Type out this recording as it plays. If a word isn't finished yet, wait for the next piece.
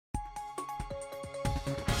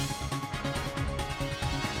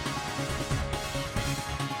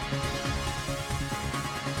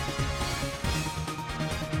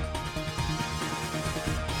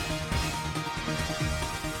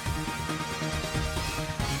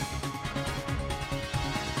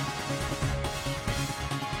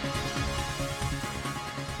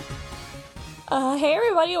Hey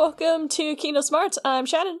everybody, welcome to Kingdom Smarts. I'm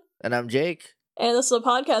Shannon. And I'm Jake. And this is a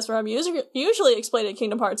podcast where I'm usually explaining a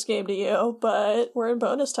Kingdom Hearts game to you, but we're in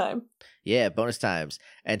bonus time. Yeah, bonus times.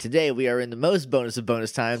 And today we are in the most bonus of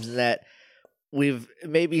bonus times in that we've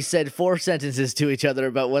maybe said 4 sentences to each other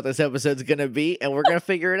about what this episode's going to be, and we're going to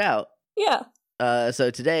figure it out. Yeah.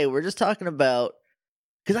 So today we're just talking about,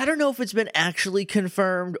 because I don't know if it's been actually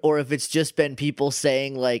confirmed or if it's just been people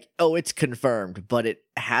saying like, oh, it's confirmed, but it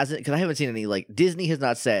hasn't, because I haven't seen any, like, Disney has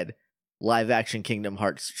not said live action Kingdom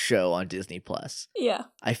Hearts show on Disney Plus. Yeah.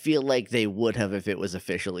 I feel like they would have if it was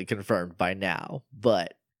officially confirmed by now,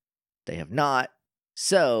 but they have not.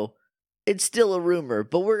 So it's still a rumor,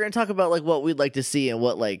 but we're going to talk about like what we'd like to see and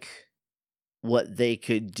what they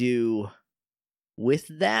could do with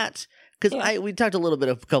that. Because we talked a little bit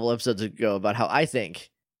a couple episodes ago about how I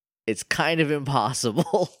think it's kind of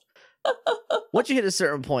impossible. Once you hit a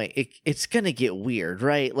certain point, it's going to get weird,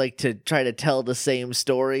 right? Like to try to tell the same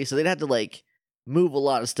story. So they'd have to like move a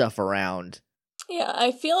lot of stuff around. Yeah,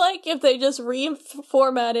 I feel like if they just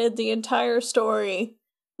reformatted the entire story,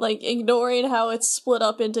 like ignoring how it's split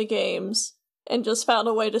up into games, and just found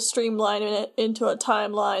a way to streamline it into a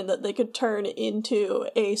timeline that they could turn into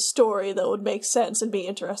a story that would make sense and be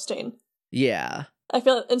interesting. Yeah. I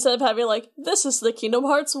feel like instead of having like, this is the Kingdom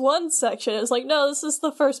Hearts 1 section, it's like, no, this is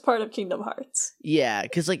the first part of Kingdom Hearts. Yeah,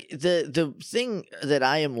 because like the thing that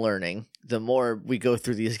I am learning, the more we go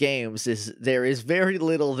through these games, is there is very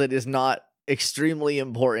little that is not extremely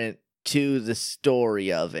important to the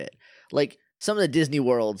story of it. Like, some of the Disney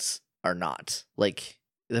worlds are not. Like,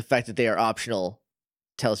 the fact that they are optional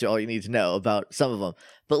tells you all you need to know about some of them.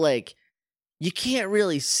 But like, you can't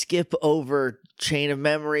really skip over Chain of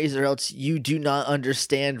Memories or else you do not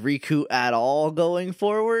understand Riku at all going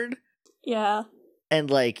forward. Yeah. And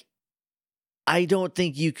like, I don't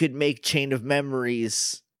think you could make Chain of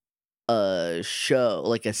Memories a show,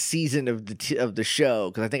 like a season of the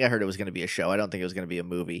show, because I think I heard it was going to be a show. I don't think it was going to be a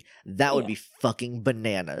movie. That would be fucking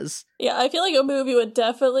bananas. Yeah, I feel like a movie would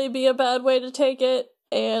definitely be a bad way to take it,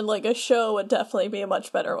 and like a show would definitely be a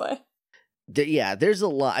much better way. Yeah, there's a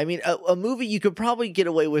lot. I mean, a movie you could probably get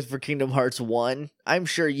away with for Kingdom Hearts 1. I'm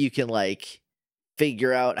sure you can, like,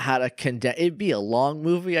 figure out how to condense. It'd be a long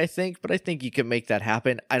movie, I think, but I think you can make that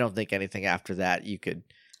happen. I don't think anything after that you could,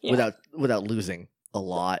 without losing a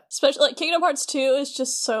lot. Especially, like, Kingdom Hearts 2 is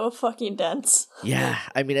just so fucking dense. Yeah,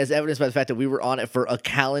 I mean, as evidenced by the fact that we were on it for a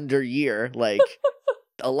calendar year, like,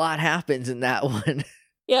 a lot happens in that one.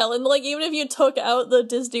 Yeah, and, like, even if you took out the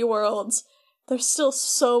Disney worlds, there's still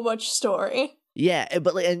so much story. Yeah,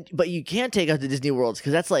 but you can't take out the Disney worlds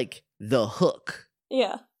because that's like the hook.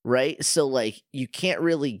 Yeah. Right? So like you can't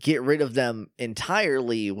really get rid of them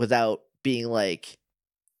entirely without being like,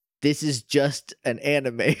 this is just an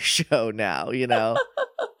anime show now, you know?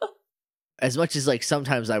 As much as like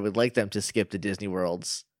sometimes I would like them to skip the Disney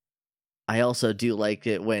worlds, I also do like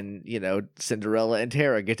it when, you know, Cinderella and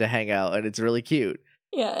Terra get to hang out and it's really cute.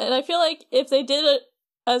 Yeah, and I feel like if they did it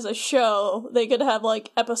as a show, they could have,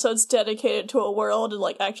 like, episodes dedicated to a world and,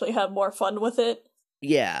 like, actually have more fun with it.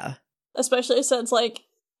 Yeah. Especially since, like,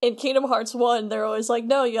 in Kingdom Hearts 1, they're always like,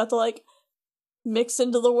 no, you have to, like, mix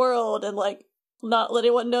into the world and, like, not let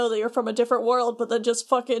anyone know that you're from a different world, but then just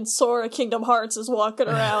fucking Sora Kingdom Hearts is walking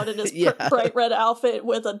around in his bright red outfit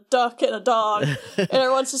with a duck and a dog, and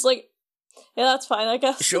everyone's just like, yeah, that's fine, I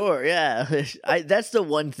guess. Sure, yeah. That's the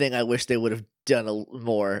one thing I wish they would have done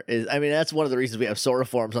more. Is, I mean, that's one of the reasons we have Sora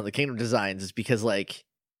forms on the Kingdom designs, is because, like,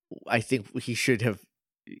 I think he should have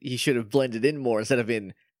blended in more instead of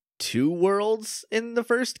in 2 worlds in the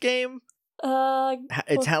first game.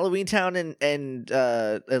 It's Halloween Town and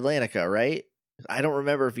Atlantica, right? I don't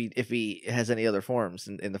remember if he has any other forms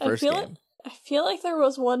in the first game. I feel like there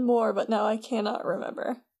was one more, but now I cannot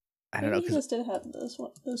remember. I don't know. Maybe he just didn't have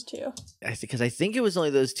those 2. Because I think it was only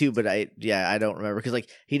those 2, but I don't remember, because like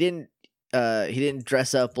he didn't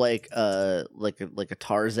dress up like a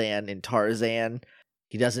Tarzan in Tarzan.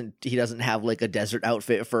 He doesn't have like a desert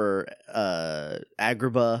outfit for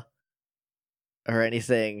Agrabah or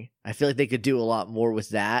anything. I feel like they could do a lot more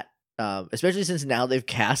with that, especially since now they've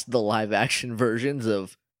cast the live action versions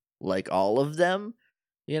of like all of them,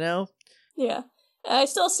 you know? Yeah. I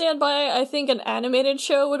still stand by, I think an animated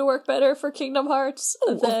show would work better for Kingdom Hearts.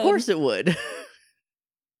 Of course it would.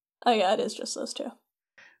 Oh yeah, it is just those 2.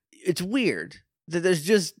 It's weird that there's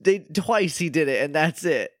just twice he did it and that's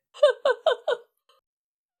it.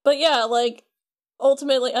 But yeah, like,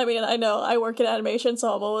 ultimately, I mean, I know I work in animation,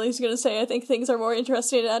 so I'm always gonna say I think things are more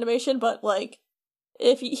interesting in animation, but like,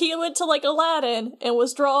 if he went to like Aladdin and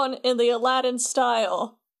was drawn in the Aladdin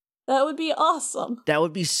style, that would be awesome. That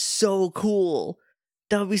would be so cool.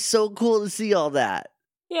 That would be so cool to see all that.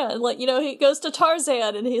 Yeah, and like, you know, he goes to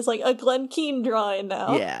Tarzan and he's like a Glen Keane drawing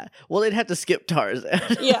now. Yeah. Well, they'd have to skip Tarzan.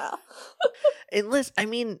 Yeah. Unless, I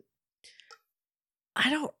mean, I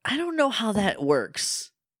don't know how that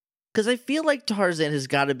works. Because I feel like Tarzan has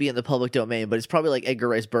got to be in the public domain, but it's probably like Edgar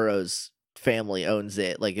Rice Burroughs' family owns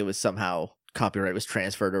it. Like it was somehow copyright was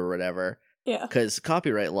transferred or whatever. Yeah. Because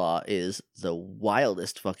copyright law is the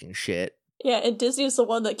wildest fucking shit. Yeah, and Disney's the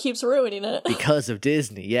one that keeps ruining it. Because of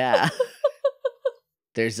Disney, yeah.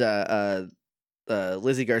 There's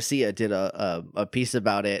Lizzie Garcia did a piece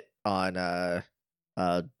about it on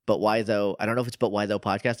But Why Though. I don't know if it's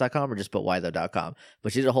butwhythoughpodcast.com or just butwhythough.com,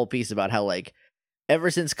 but she did a whole piece about how like ever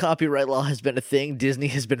since copyright law has been a thing, Disney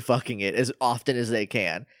has been fucking it as often as they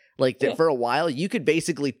can. Like for a while, you could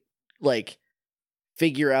basically like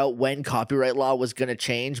figure out when copyright law was going to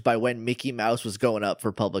change by when Mickey Mouse was going up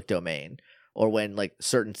for public domain, or when like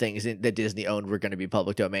certain things that Disney owned were going to be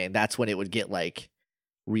public domain. That's when it would get like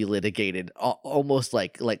relitigated, almost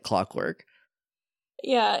like clockwork.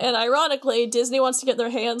 Yeah, and ironically, Disney wants to get their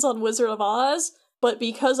hands on Wizard of Oz, but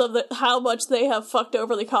because of how much they have fucked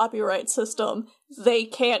over the copyright system, they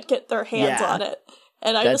can't get their hands on it.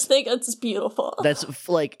 And I just think it's beautiful. That's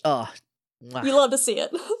like, you love to see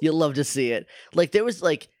it. You love to see it. Like there was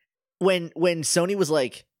like when Sony was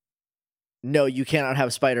like, no, you cannot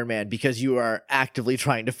have Spider-Man because you are actively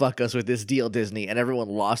trying to fuck us with this deal, Disney, and everyone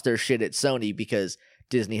lost their shit at Sony because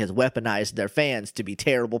Disney has weaponized their fans to be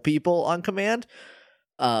terrible people on command.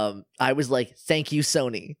 I was like, thank you,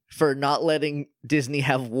 Sony, for not letting Disney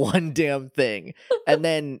have one damn thing. And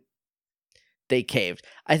then they caved.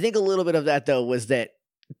 I think a little bit of that, though, was that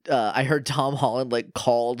I heard Tom Holland like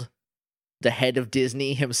called the head of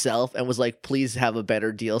Disney himself and was like, please have a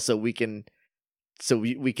better deal so we can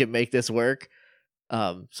make this work.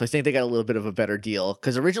 So I think they got a little bit of a better deal,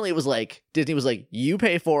 because originally it was like Disney was like, you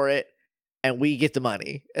pay for it and we get the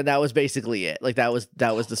money, and that was basically it. Like that was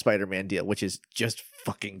the Spider-Man deal, which is just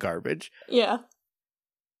fucking garbage. Yeah.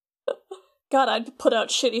 God, I'd put out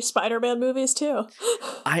shitty Spider-Man movies too.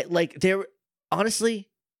 I like there honestly,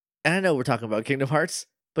 and I know we're talking about Kingdom Hearts,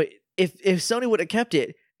 but if Sony would have kept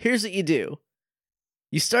it, here's what you do.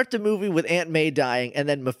 You start the movie with Aunt May dying, and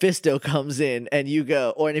then Mephisto comes in, and you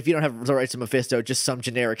go, and if you don't have the rights to Mephisto, just some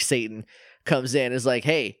generic Satan comes in and is like,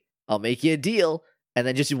 hey, I'll make you a deal, and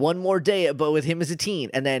then just one more day, but with him as a teen,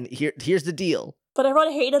 and then here's the deal. But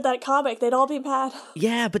everyone hated that comic. They'd all be mad.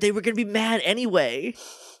 Yeah, but they were going to be mad anyway.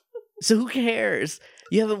 So who cares?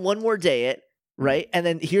 You have him one more day, right? And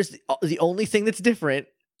then here's the only thing that's different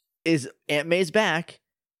is Aunt May's back,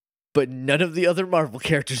 but none of the other Marvel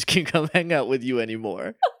characters can come hang out with you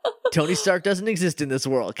anymore. Tony Stark doesn't exist in this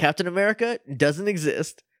world. Captain America doesn't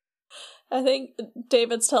exist. I think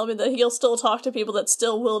David's telling me that he'll still talk to people that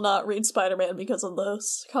still will not read Spider-Man because of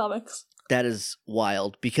those comics. That is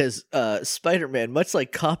wild, because Spider-Man, much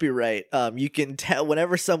like copyright, you can tell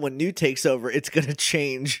whenever someone new takes over, it's going to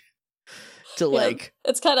change to like...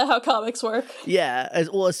 It's kind of how comics work. Yeah, as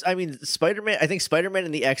well as, I mean, Spider-Man, I think Spider-Man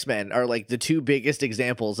and the X-Men are like the two biggest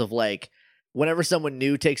examples of like, whenever someone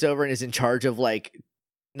new takes over and is in charge of like,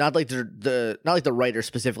 not like the writer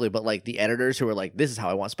specifically, but like the editors who are like, this is how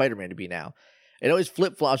I want Spider-Man to be now. It always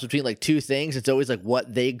flip-flops between like two things. It's always like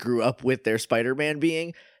what they grew up with their Spider-Man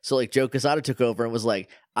being. So like Joe Quesada took over and was like,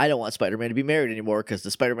 I don't want Spider-Man to be married anymore because the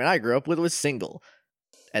Spider-Man I grew up with was single.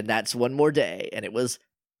 And that's one more day. And it was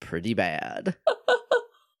pretty bad.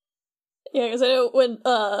 Yeah, because I know when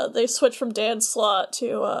they switched from Dan Slott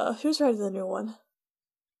to, who's writing the new one?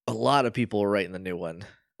 A lot of people were writing the new one.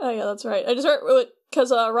 Oh yeah, that's right. I just heard,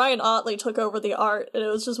 because Ryan Otley took over the art, and it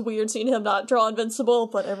was just weird seeing him not draw Invincible,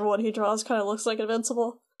 but everyone he draws kind of looks like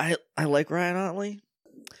Invincible. I like Ryan Otley.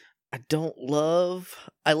 I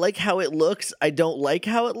like how it looks. I don't like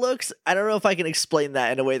how it looks. I don't know if I can explain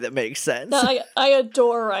that in a way that makes sense. No, I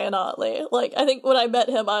adore Ryan Otley. Like, I think when I met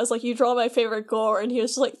him, I was like, you draw my favorite gore, and he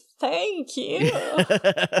was just like, thank you.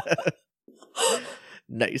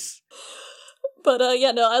 Nice. But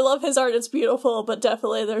yeah, no, I love his art. It's beautiful, but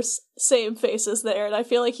definitely there's same faces there, and I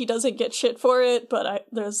feel like he doesn't get shit for it, but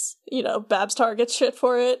there's, Babstar gets shit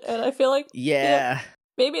for it, and I feel like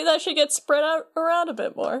maybe that should get spread out around a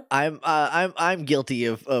bit more. I'm guilty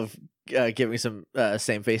of giving some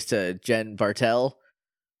same face to Jen Bartel,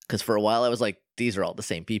 because for a while I was like, these are all the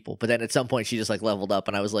same people, but then at some point she just like leveled up,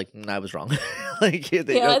 and I was like, I was wrong. I think she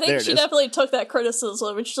definitely took that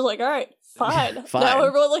criticism, and she's like, all right. Fine. Now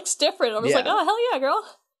everyone looks different. I was like, oh, hell yeah, girl.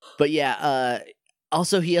 But yeah,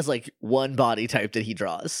 also he has like one body type that he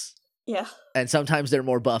draws. Yeah. And sometimes they're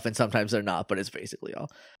more buff and sometimes they're not, but it's basically all.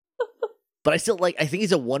 But I think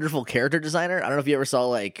he's a wonderful character designer. I don't know if you ever saw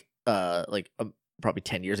like probably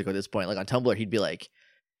 10 years ago at this point, like on Tumblr, he'd be like,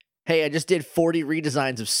 hey, I just did 40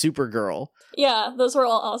 redesigns of Supergirl. Yeah, those were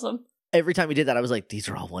all awesome. Every time he did that, I was like, these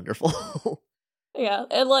are all wonderful. Yeah,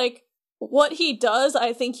 and like what he does,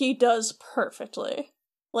 I think he does perfectly.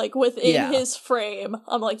 Like within his frame,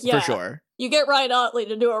 I'm like, yeah, for sure. You get Ryan Otley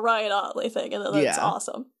to do a Ryan Otley thing, and then that's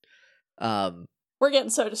awesome. We're getting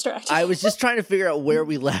so distracted. I was just trying to figure out where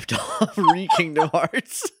we left off re Kingdom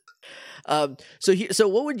Hearts. So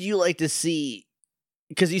what would you like to see?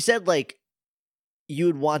 Because you said like you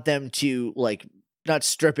would want them to like not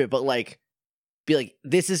strip it, but like be like,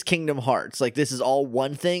 this is Kingdom Hearts. Like this is all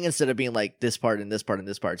one thing instead of being like this part and this part and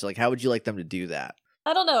this part. So like, how would you like them to do that?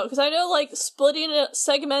 I don't know, because I know like splitting it,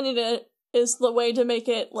 segmenting it is the way to make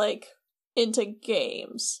it like into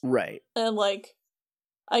games, right? And like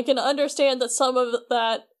I can understand that some of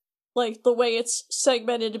that, like the way it's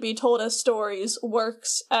segmented to be told as stories,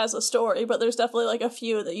 works as a story, but there's definitely like a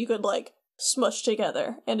few that you could like smush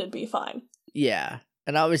together and it'd be fine. Yeah,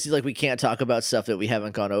 and obviously like we can't talk about stuff that we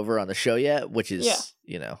haven't gone over on the show yet, which is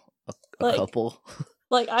you know a couple.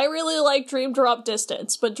 Like, I really like Dream Drop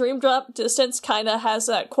Distance, but Dream Drop Distance kind of has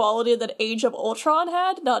that quality that Age of Ultron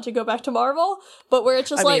had, not to go back to Marvel, but where it's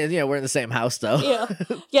just I mean, we're in the same house, though.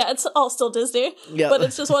 Yeah, it's all still Disney, but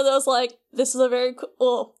it's just one of those, like, this is a very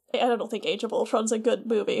well, I don't think Age of Ultron's a good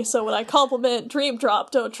movie, so when I compliment Dream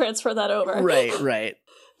Drop, don't transfer that over. Right.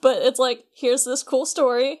 But it's like, here's this cool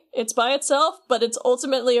story, it's by itself, but it's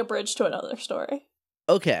ultimately a bridge to another story.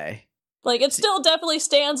 Okay. Like, it still definitely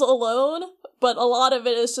stands alone, but a lot of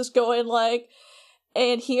it is just going like,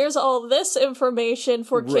 and here's all this information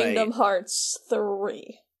for Kingdom Hearts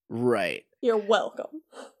 3. Right. You're welcome.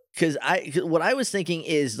 Because what I was thinking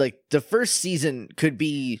is, like, the first season could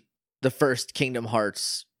be the first Kingdom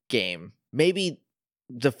Hearts game. Maybe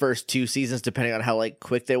the first 2 seasons, depending on how, like,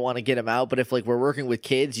 quick they want to get them out. But if, like, we're working with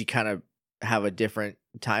kids, you kind of have a different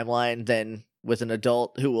timeline than with an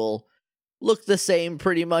adult who will look the same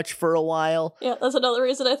pretty much for a while. Yeah, that's another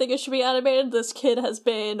reason I think it should be animated. This kid has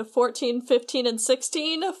been 14, 15, and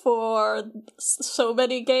 16 for so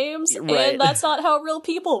many games, and that's not how real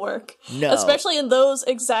people work. No. Especially in those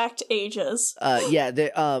exact ages.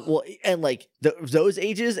 Well, and like those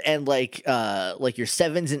ages and like your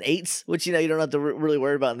 7s and 8s, which, you know, you don't have to really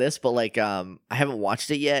worry about in this, but like, I haven't watched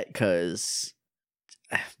it yet because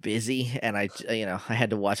busy, and I had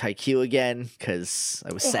to watch Haikyuu again because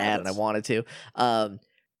I was sad and I wanted to.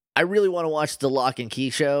 I really want to watch the Lock and Key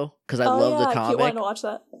show because I love the comic. I want to watch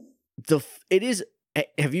that. It is.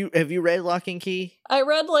 Have you read Lock and Key? I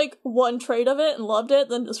read like one trade of it and loved it,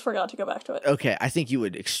 then just forgot to go back to it. Okay, I think you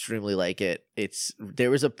would extremely like it.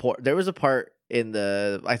 There was a part in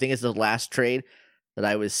I think it's the last trade that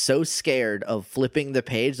I was so scared of flipping the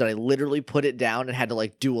page that I literally put it down and had to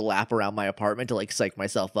like do a lap around my apartment to like psych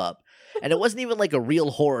myself up. And it wasn't even like a real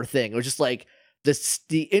horror thing. It was just like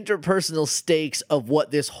the interpersonal stakes of what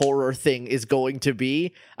this horror thing is going to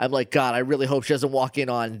be. I'm like, God, I really hope she doesn't walk in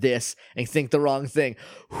on this and think the wrong thing.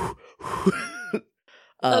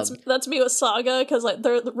 That's me with Saga, because like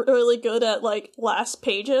they're really good at like last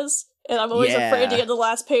pages, and I'm always afraid to get to the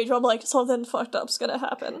last page where I'm like, something fucked up's gonna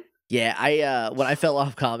happen. Yeah, when I fell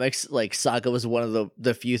off comics, like Saga was one of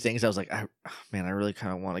the few things I was like, I really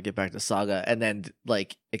kind of want to get back to Saga, and then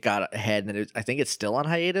like it got ahead, and I think it's still on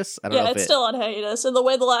hiatus. I don't know if it's still on hiatus, and the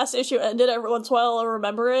way the last issue ended, every once in a while I'll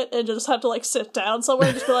remember it and just have to like sit down somewhere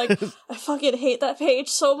and just be like, I fucking hate that page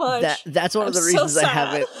so much. That's one of the reasons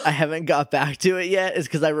I haven't got back to it yet, is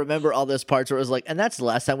because I remember all those parts where it was like, and that's the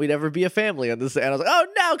last time we'd ever be a family on this, and I was like, oh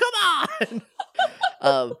no, come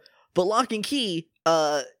on. But Lock and Key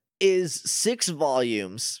is 6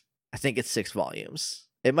 volumes. I think it's 6 volumes.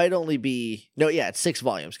 It might only be it's 6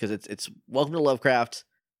 volumes because it's Welcome to Lovecraft,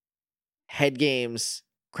 Head Games,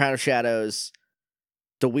 Crown of Shadows,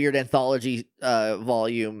 the weird anthology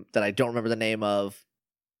volume that I don't remember the name of,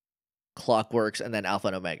 Clockworks, and then Alpha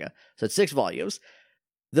and Omega. So it's 6 volumes.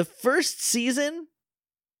 The first season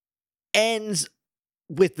ends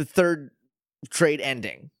with the 3rd trade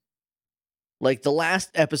ending. Like the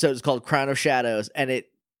last episode is called Crown of Shadows, and it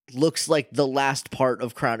looks like the last part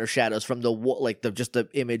of Crown of Shadows from the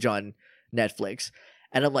image on Netflix.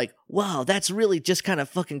 And I'm like, wow, that's really just kind of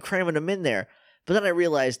fucking cramming them in there. But then I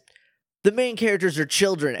realized the main characters are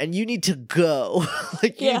children and you need to go.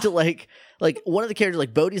 You need to like one of the characters,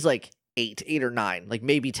 like Bodhi's like 8 or 9, like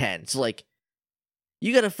maybe 10. So like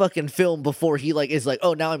you gotta fucking film before he like is like,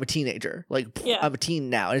 oh, now I'm a teenager. Like I'm a teen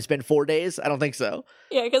now, and it's been 4 days. I don't think so.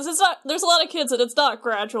 Yeah, because it's not. There's a lot of kids, and it's not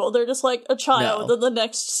gradual. They're just like a child, and the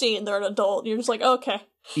next scene they're an adult. And you're just like, okay.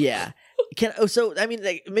 Yeah. So I mean,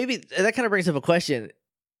 like, maybe that kind of brings up a question.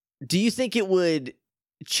 Do you think it would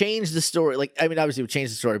change the story? Like, I mean, obviously it would change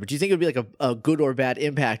the story, but do you think it would be like a good or bad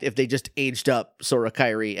impact if they just aged up Sora,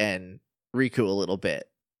 Kairi, and Riku a little bit?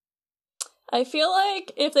 I feel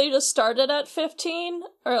like if they just started at 15,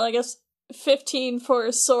 or I guess 15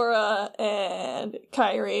 for Sora and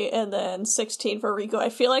Kairi, and then 16 for Riku, I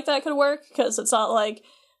feel like that could work, because it's not like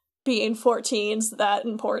being 14's that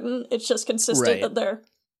important. It's just consistent that they're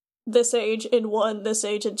this age in 1, this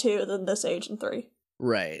age in 2, then this age in 3.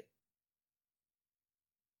 Right.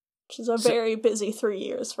 Which is a very busy 3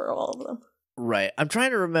 years for all of them. Right. I'm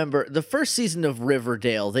trying to remember. The first season of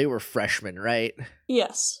Riverdale, they were freshmen, right?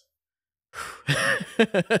 Yes.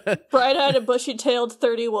 Bright-eyed and bushy-tailed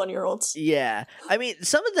 31-year-olds. Yeah. I mean,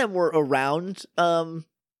 some of them were around,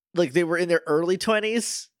 like they were in their early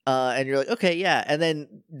 20s, and you're like, okay, yeah. And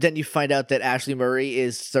then you find out that Ashley Murray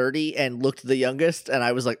is 30 and looked the youngest, and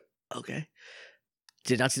I was like, okay.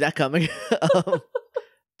 Did not see that coming.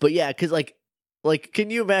 But yeah, because like, can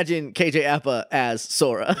you imagine KJ Apa as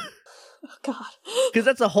Sora? Oh God, because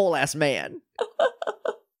that's a whole ass man.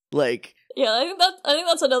 Like, yeah, I think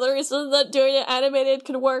that's another reason that doing it animated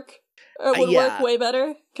could work, or would work way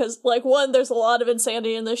better. Because like, 1, there's a lot of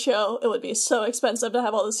insanity in this show. It would be so expensive to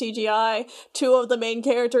have all the CGI. 2 of the main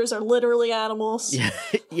characters are literally animals. Yeah,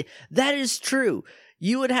 yeah, that is true.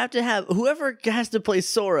 You would have to have whoever has to play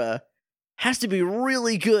Sora has to be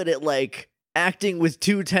really good at like acting with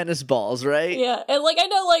 2 tennis balls, right? Yeah, and like I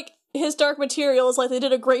know like his Dark Materials, like they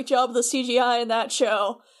did a great job of the CGI in that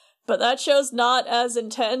show, but that show's not as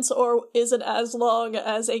intense or isn't as long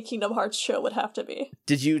as a Kingdom Hearts show would have to be.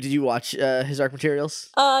 Did you watch his Dark Materials?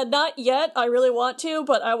 Not yet. I really want to,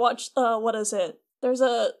 but I watched what is it? There's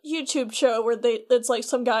a YouTube show where it's like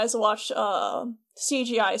some guys watch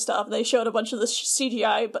CGI stuff, and they showed a bunch of the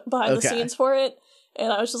CGI behind the scenes for it,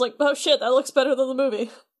 and I was just like, oh shit, that looks better than the movie.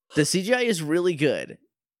 The CGI is really good.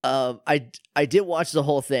 I did watch the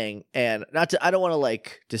whole thing, and I don't want to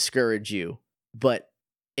like discourage you, but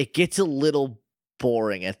it gets a little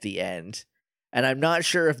boring at the end, and I'm not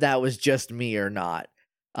sure if that was just me or not.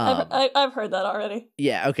 I've heard that already.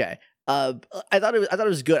 Yeah. Okay. I thought it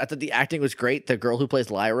was good. I thought the acting was great. The girl who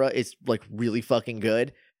plays Lyra is like really fucking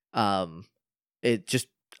good. It's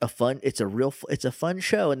a fun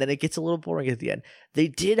show, and then it gets a little boring at the end. They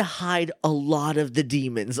did hide a lot of the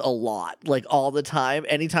demons a lot, like all the time.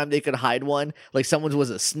 Anytime they could hide one, like someone was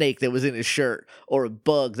a snake that was in his shirt, or a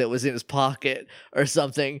bug that was in his pocket, or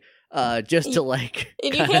something. Just to like.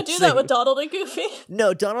 And you can't do that with Donald and Goofy.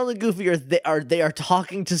 No, Donald and Goofy are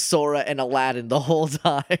talking to Sora and Aladdin the whole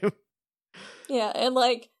time. Yeah, and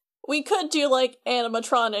like we could do like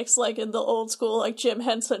animatronics, like in the old school, like Jim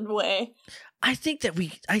Henson way. I think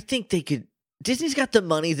they could. Disney's got the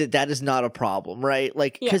money that is not a problem, right?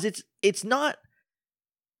 Like, because it's not.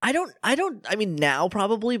 I mean, now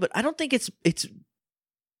probably, but I don't think it's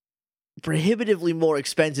prohibitively more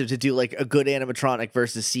expensive to do like a good animatronic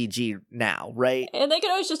versus CG now, right? And they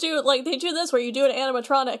could always just do like they do this where you do an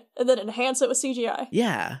animatronic and then enhance it with CGI.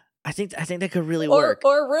 Yeah, I think that could really work.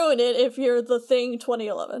 Or ruin it if you're The Thing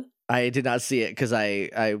 2011. I did not see it because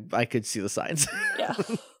I could see the signs. Yeah.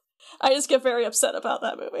 I just get very upset about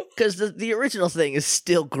that movie. Because the original Thing is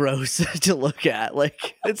still gross to look at.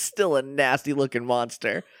 Like, it's still a nasty looking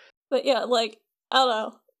monster. But yeah, like, I don't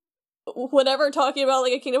know. Whenever talking about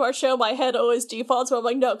like a Kingdom Hearts show, my head always defaults where I'm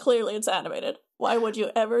like, no, clearly it's animated. Why would you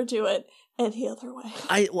ever do it any other way?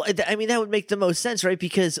 I mean, that would make the most sense, right?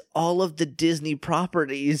 Because all of the Disney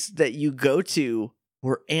properties that you go to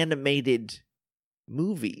were animated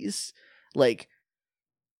movies. Like,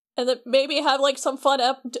 and then maybe have like some fun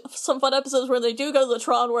episodes where they do go to the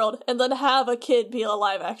Tron world, and then have a kid be a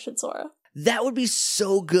live action Sora. That would be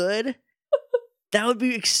so good. That would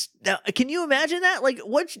be. Can you imagine that? Like,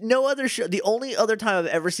 no other show. The only other time I've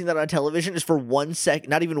ever seen that on television is for 1 second,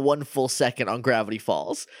 not even one full second, on Gravity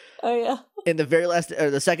Falls. Oh yeah. In the very last,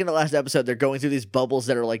 or the second to last episode, they're going through these bubbles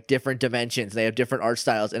that are like different dimensions. They have different art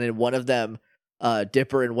styles, and in one of them,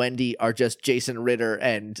 Dipper and Wendy are just Jason Ritter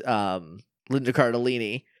and Linda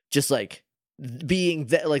Cardellini, just like being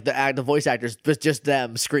the voice actors, but just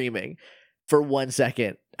them screaming for 1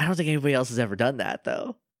 second. I don't think anybody else has ever done that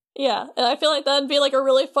though. Yeah, and I feel like that'd be like a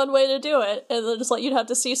really fun way to do it. And then just like you'd have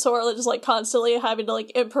to see Sora just like constantly having to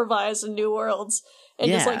like improvise in new worlds,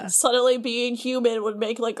 and just like suddenly being human would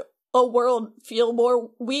make like a world feel more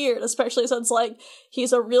weird, especially since like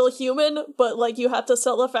he's a real human, but like you have to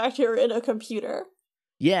sell the fact you're in a computer.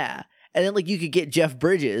 Yeah, and then like you could get Jeff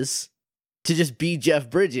Bridges to just be Jeff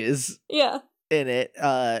Bridges. Yeah. In it,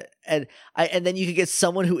 and then you could get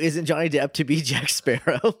someone who isn't Johnny Depp to be Jack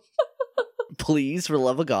Sparrow. Please, for the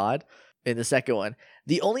love of God. In the second one,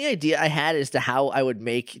 the only idea I had as to how I would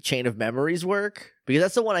make Chain of Memories work, because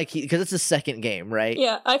that's the one I keep, because it's the second game, right?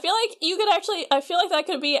 Yeah, I feel like you could actually, I feel like that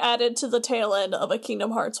could be added to the tail end of a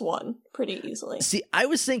Kingdom Hearts 1 pretty easily. See, I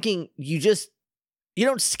was thinking you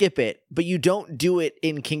don't skip it, but you don't do it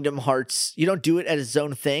in Kingdom Hearts. You don't do it as its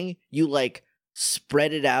own thing. You like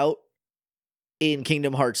spread it out in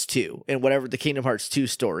Kingdom Hearts 2 and whatever the Kingdom Hearts 2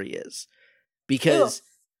 story is. Because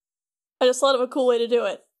I just thought of a cool way to do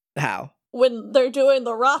it. how? When they're doing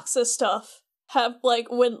the Roxas stuff, have like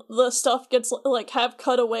when the stuff gets like have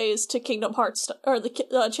cutaways to Kingdom Hearts or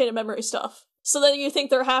the Chain of Memory stuff. So then you think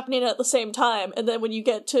they're happening at the same time, and then when you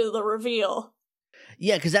get to the reveal.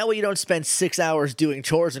 Yeah, because that way you don't spend 6 hours doing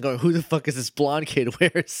chores and going, who the fuck is this blonde kid?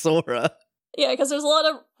 Where is Sora? Yeah, because there's a lot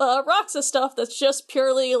of Roxas stuff that's just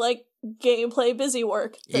purely like gameplay busy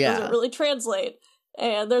work that doesn't really translate.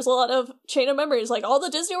 And there's a lot of Chain of Memories, like all the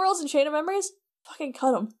Disney Worlds and Chain of Memories, fucking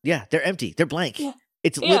cut them. Yeah, they're empty. They're blank. Yeah.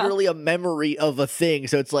 It's literally a memory of a thing,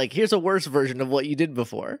 so it's like, here's a worse version of what you did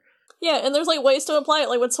before. Yeah, and there's like ways to imply it,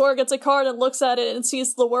 like when Sora gets a card and looks at it and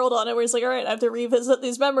sees the world on it, where he's like, alright, I have to revisit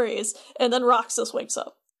these memories, and then Roxas wakes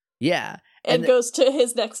up. Yeah. And goes to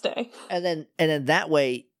his next day. And then that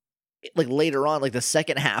way, like later on, like the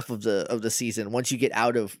second half of the season, once you get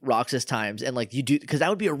out of Roxas times and like you do, because that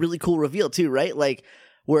would be a really cool reveal too, right? Like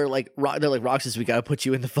where like they're like, Roxas, we gotta put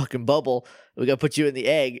you in the fucking bubble, we gotta put you in the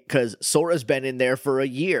egg because Sora's been in there for a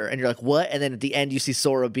year, and you're like, what? And then at the end you see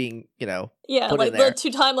Sora being, yeah, like the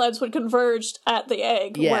two timelines would converge at the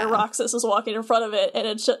egg where Roxas is walking in front of it, and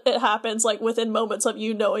it happens like within moments of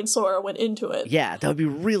you knowing Sora went into it. Yeah, that would be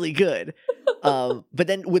really good. But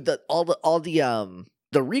then with all the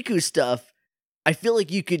Riku stuff, I feel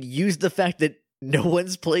like you could use the fact that no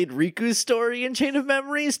one's played Riku's story in Chain of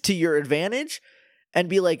Memories to your advantage and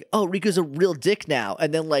be like, oh, Riku's a real dick now.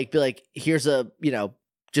 And then like be like, here's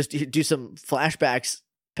just do some flashbacks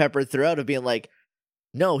peppered throughout of being like,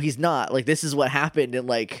 no, he's not. Like, this is what happened. And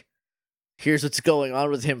like, here's what's going on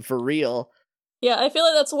with him for real. Yeah, I feel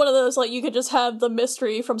like that's one of those, like, you could just have the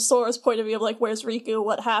mystery from Sora's point of view of, like, where's Riku,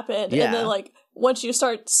 what happened, and then, like, once you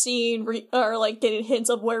start seeing, or, like, getting hints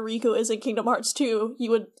of where Riku is in Kingdom Hearts 2, you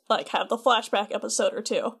would, like, have the flashback episode or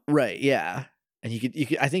two. Right, yeah. And you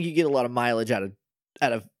could I think you get a lot of mileage out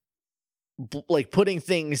of, like, putting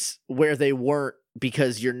things where they weren't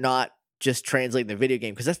because you're not just translating the video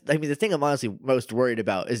game. Because the thing I'm honestly most worried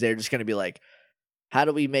about is they're just going to be like, how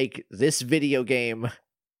do we make this video game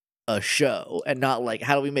a show, and not like,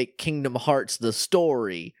 how do we make Kingdom Hearts the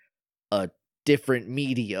story a different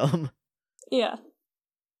medium? Yeah.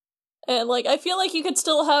 And like, I feel like you could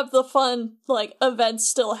still have the fun, like, events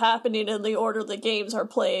still happening in the order the games are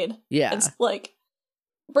played. Yeah. It's like,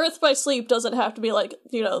 Birth by Sleep doesn't have to be like,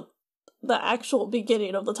 the actual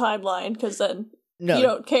beginning of the timeline, because then you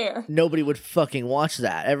don't care. Nobody would fucking watch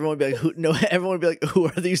that. Everyone would be like, everyone would be like, who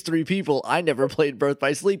are these three people? I never played Birth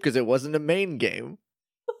by Sleep because it wasn't a main game.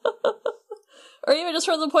 Or even just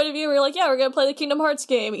from the point of view where you're like, yeah, we're gonna play the Kingdom Hearts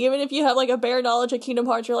game. Even if you have like a bare knowledge of Kingdom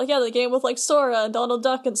Hearts, you're like, yeah, the game with like Sora and Donald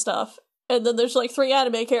Duck and stuff. And then there's like 3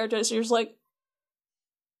 anime characters, and you're just like,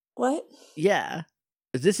 what? Yeah.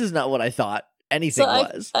 This is not what I thought anything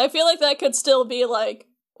was. I feel like that could still be like,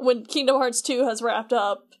 when Kingdom Hearts 2 has wrapped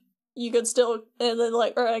up, you could still, and then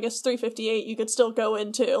like, or I guess 358, you could still go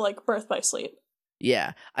into like Birth by Sleep.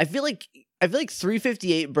 Yeah. I feel like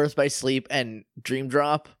 358, Birth by Sleep, and Dream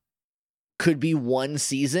Drop could be one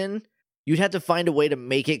season. You'd have to find a way to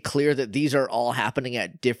make it clear that these are all happening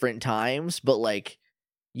at different times, but like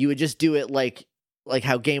you would just do it like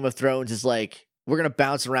how Game of Thrones is like, we're going to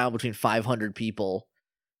bounce around between 500 people,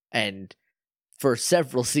 and for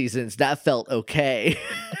several seasons that felt okay.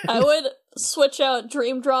 I would switch out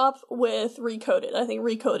Dream Drop with Recoded. I think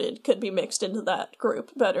Recoded could be mixed into that group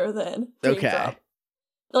better than Dream Drop.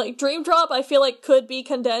 Like, Dream Drop, I feel like could be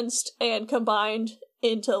condensed and combined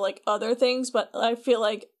into like other things, but I feel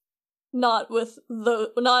like not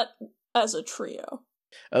as a trio.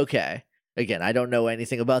 Okay. Again, I don't know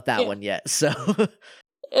anything about that one yet, so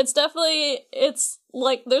it's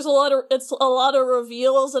like there's a lot of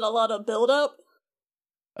reveals and a lot of build up.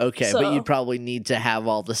 Okay, but you'd probably need to have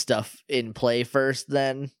all the stuff in play first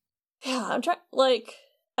then. Yeah, I'm trying, like,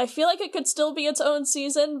 I feel like it could still be its own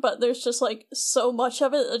season, but there's just, like, so much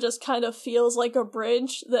of it that just kind of feels like a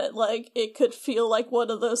bridge that, like, it could feel like one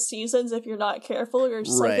of those seasons if you're not careful. You're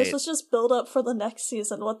just like, this was just build up for the next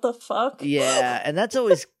season. What the fuck? Yeah, and that's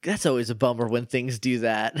always a bummer when things do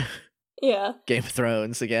that. Yeah. Game of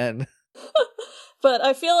Thrones again. But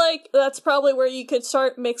I feel like that's probably where you could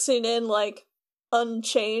start mixing in, like,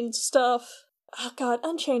 Unchained stuff. Oh god,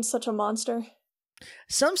 Unchained's such a monster.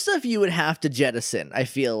 Some stuff you would have to jettison, I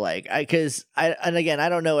feel like. And again, I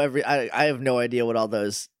don't know I have no idea what all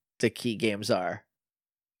the key games are.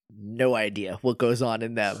 no idea what goes on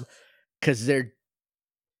in them because they're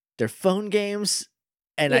phone games.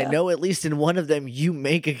 And I know at least in one of them, you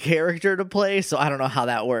make a character to play, so I don't know how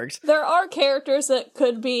that works. There are characters that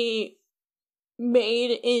could be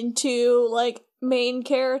made into, like, main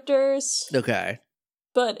characters. Okay.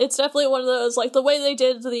 But it's definitely one of those, like, the way they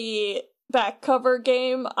did the back cover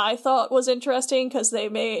game, I thought was interesting, because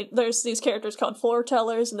there's these characters called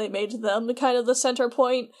foretellers, and they made them the kind of the center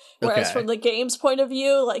point, whereas from the game's point of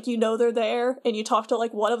view, like, you know they're there, and you talk to,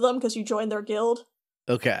 like, one of them because you joined their guild.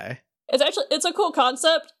 Okay. It's a cool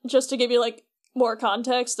concept, just to give you, like, more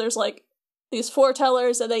context. There's, like, these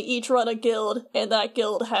foretellers, and they each run a guild, and that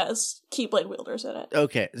guild has Keyblade wielders in it.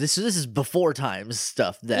 Okay, this is before times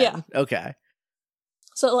stuff then. Yeah. Okay.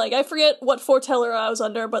 So, like, I forget what foreteller I was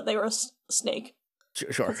under, but they were a snake.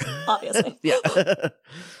 Sure. Obviously. Yeah.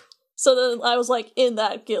 So then I was, like, in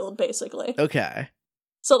that guild, basically. Okay.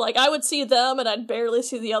 So, like, I would see them, and I'd barely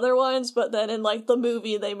see the other ones, but then in, like, the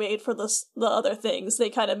movie they made for the other things,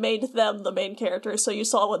 they kind of made them the main characters, so you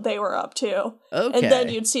saw what they were up to. Okay. And then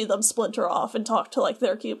you'd see them splinter off and talk to, like,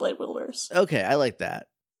 their Keyblade wielders. Okay, I like that.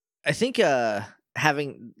 I think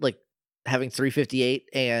having 358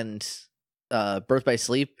 and Birth by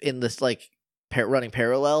Sleep in this, like, running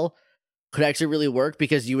parallel could actually really work,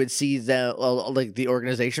 because you would see them, like, the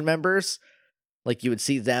organization members, like, you would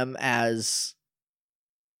see them as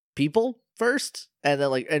people first, and then,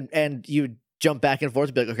 like, and you would jump back and forth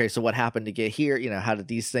and be like, okay, so what happened to get here? You know, how did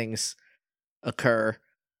these things occur?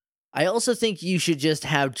 I also think you should just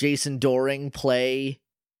have Jason Doring play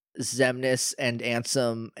Xemnas and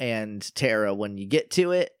Ansem and Terra when you get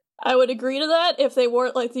to it. I would agree to that if they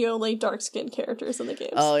weren't, like, the only dark-skinned characters in the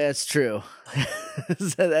games. Oh, that's true.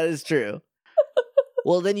 That is true.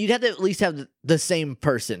 Well, then you'd have to at least have the same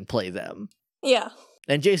person play them. Yeah.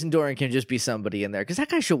 And Jason Doring can just be somebody in there, because that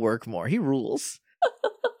guy should work more. He rules.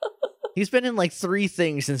 He's been in, like, 3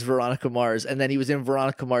 things since Veronica Mars, and then he was in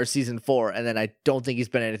Veronica Mars Season 4, and then I don't think he's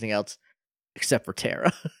been in anything else except for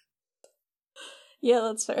Terra. Yeah,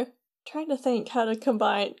 that's fair. I'm trying to think how to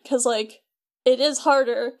combine, because, like, it is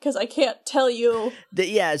harder, because I can't tell you.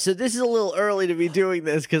 Yeah, so this is a little early to be doing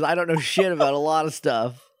this, because I don't know shit about a lot of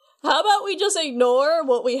stuff. How about we just ignore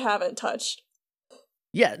what we haven't touched?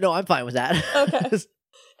 Yeah, no, I'm fine with that. Okay.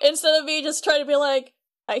 Instead of me just trying to be like,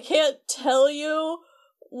 I can't tell you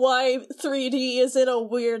why 3D is in a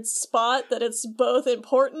weird spot, that it's both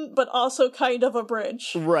important, but also kind of a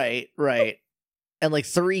bridge. Right. And, like,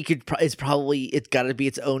 3 it's gotta be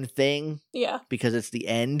its own thing. Yeah. Because it's the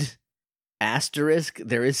end. Asterisk,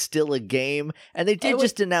 there is still a game, and they did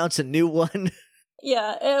just announce a new one.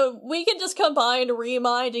 Yeah, we can just combine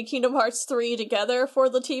Remind and Kingdom Hearts 3 together for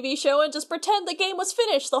the TV show and just pretend the game was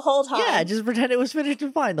finished the whole time. Yeah, just pretend it was finished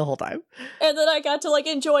and fine the whole time. And then I got to, like,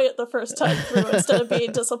 enjoy it the first time through instead of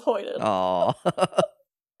being disappointed. Aww.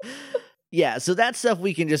 Yeah, so that stuff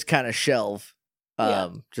we can just kind of shelve.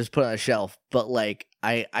 Just put on a shelf. But, like,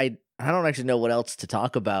 I don't actually know what else to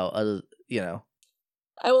talk about, other, you know.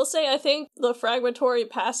 I will say, I think the fragmentary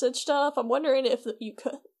passage stuff, I'm wondering if you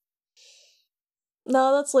could...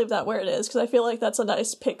 No, let's leave that where it is, because I feel like that's a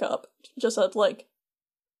nice pickup. Just like,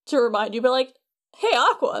 to remind you, but like, hey,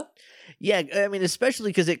 Aqua! Yeah, I mean,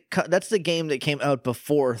 especially because that's the game that came out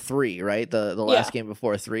before 3, right? The last game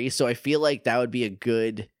before 3, so I feel like that would be a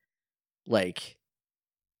good, like...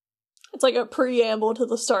 It's like a preamble to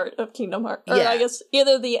the start of Kingdom Hearts. Or I guess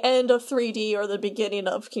either the end of 3D or the beginning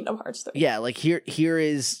of Kingdom Hearts 3. Yeah, like, here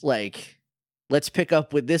is, like, let's pick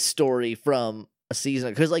up with this story from a season,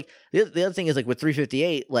 because, like, the other thing is, like, with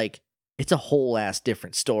 358, like, it's a whole ass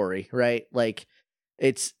different story, right? Like,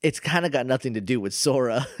 it's kind of got nothing to do with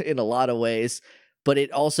Sora in a lot of ways, but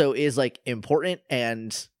it also is, like, important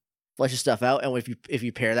and fleshes stuff out. And if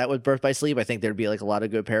you pair that with Birth by Sleep, I think there'd be, like, a lot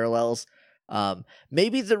of good parallels.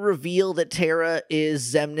 Maybe the reveal that Terra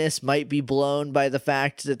is Xemnas might be blown by the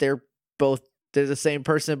fact that they're the same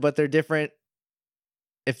person, but they're different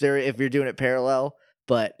if you're doing it parallel.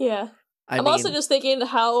 But yeah. I'm also just thinking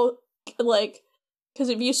how, like, because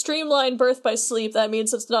if you streamline Birth by Sleep, that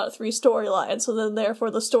means it's not 3 storylines, so then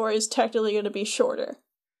therefore the story is technically going to be shorter.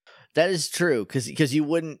 That is true, because you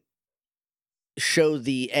wouldn't show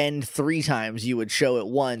the end 3 times, you would show it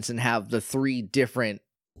once and have the 3 different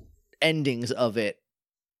endings of it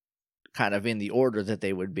kind of in the order that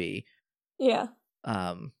they would be. Yeah.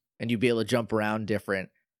 And you'd be able to jump around different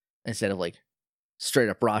instead of, like, straight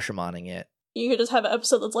up Rashomoning it. You could just have an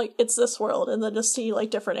episode that's like, it's this world, and then just see,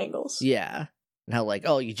 like, different angles. Yeah. And how, like,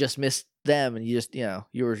 oh, you just missed them, and you just, you know,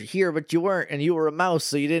 you were here, but you weren't, and you were a mouse,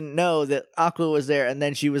 so you didn't know that Aqua was there, and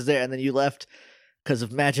then she was there, and then you left because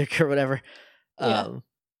of magic or whatever. Yeah.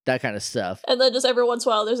 that kind of stuff. And then just every once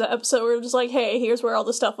in a while, there's an episode where it's just like, hey, here's where all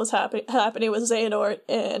the stuff was happening with Xehanort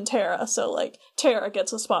and Terra. So, like, Terra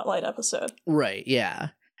gets a spotlight episode. Right, yeah.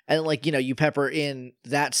 And, like, you know, you pepper in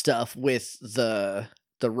that stuff with the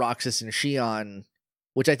Roxas and Shion,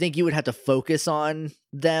 which I think you would have to focus on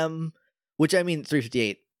them, which, I mean,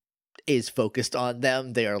 358 is focused on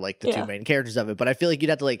them. They are, like, the two main characters of it. But I feel like you'd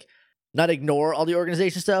have to, like, not ignore all the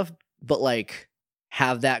organization stuff, but, like,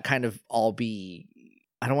 have that kind of all be,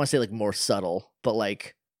 I don't want to say, like, more subtle, but,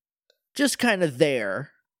 like, just kind of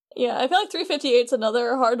there. Yeah, I feel like 358's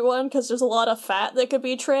another hard one, because there's a lot of fat that could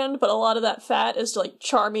be trimmed, but a lot of that fat is, like,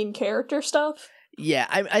 charming character stuff. Yeah,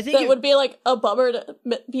 I think that would be, like, a bummer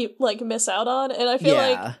to miss out on, and I feel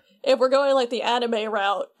like if we're going, like, the anime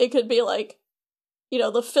route, it could be, like, you know,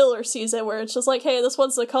 the filler season where it's just like, hey, this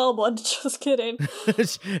one's the calm one. Just kidding.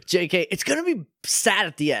 JK, it's gonna be sad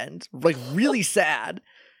at the end. Like, really sad.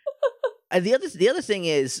 And the other thing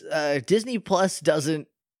is, Disney Plus doesn't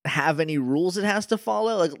have any rules it has to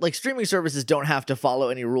follow. Like streaming services don't have to follow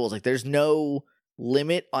any rules. Like, there's no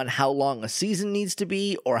limit on how long a season needs to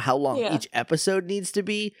be or how long each episode needs to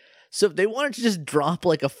be. So if they wanted to just drop,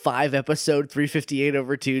 like, a 5-episode 358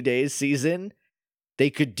 over 2 days season, they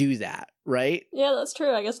could do that, right? Yeah, that's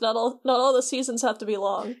true. I guess not all the seasons have to be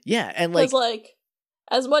long. Yeah, and like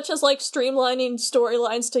as much as, like, streamlining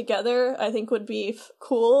storylines together, I think would be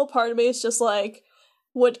cool. Part of me is just like,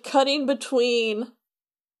 would cutting between,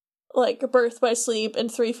 like, Birth by Sleep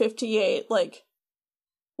and 358, like,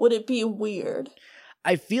 would it be weird?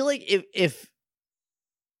 I feel like if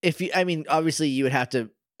you, I mean, obviously you would have to,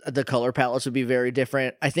 the color palettes would be very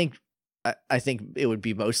different. I think it would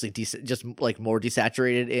be mostly just, like, more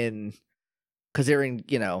desaturated in, because they're in,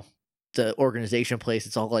 you know, the organization place.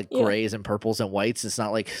 It's all, like, grays and purples and whites. It's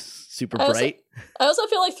not, like, super bright. I also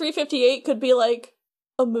feel like 358 could be, like,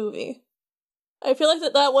 a movie. I feel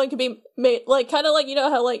like that one could be made, like, kind of like, you know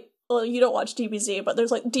how, like, well, you don't watch DBZ, but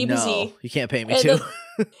there's, like, DBZ. No, you can't pay me to.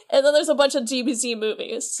 And then there's a bunch of DBZ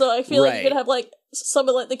movies. So I feel like you could have, like, some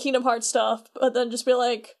of, like, the Kingdom Hearts stuff, but then just be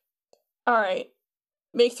like, all right,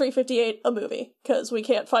 make 358 a movie, because we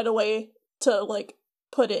can't find a way to, like,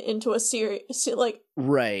 put it into a series, like...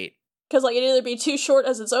 Right. Because, like, it'd either be too short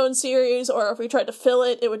as its own series, or if we tried to fill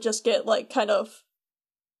it, it would just get, like, kind of,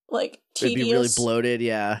 like, tedious. It'd be really bloated,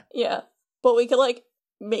 yeah. Yeah. But we could, like,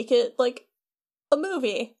 make it, like, a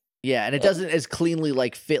movie. Yeah, and it doesn't as cleanly,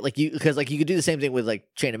 like, fit, like, you, because, like, you could do the same thing with, like,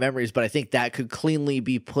 Chain of Memories, but I think that could cleanly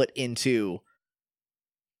be put into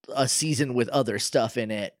a season with other stuff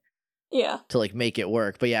in it. Yeah. To, like, make it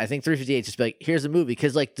work. But yeah, I think 358 just be like, here's a movie,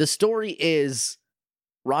 because, like, the story is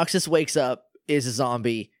Roxas wakes up, is a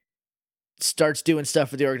zombie, starts doing stuff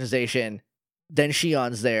for the organization, then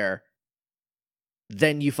Shion's there,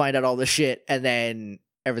 then you find out all the shit, and then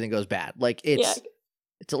everything goes bad. Like,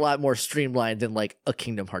 it's a lot more streamlined than, like, a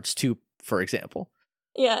Kingdom Hearts 2, for example.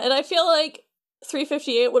 Yeah, and I feel like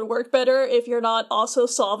 358 would work better if you're not also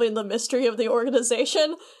solving the mystery of the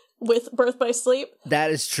organization with Birth by Sleep.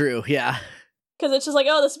 That is true, yeah. Because it's just like,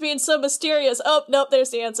 oh, this is being so mysterious. Oh, nope,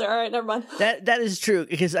 there's the answer. All right, never mind. That is true,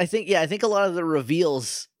 because I think a lot of the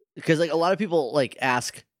reveals, because, like, a lot of people, like,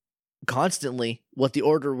 ask constantly what the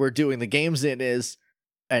order we're doing the games in is,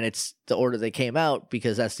 and it's the order they came out,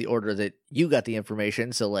 because that's the order that you got the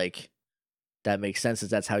information, so, like, that makes sense, as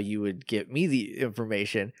that's how you would get me the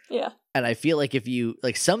information. Yeah. And I feel like if you,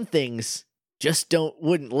 like, some things just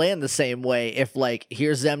wouldn't land the same way if, like,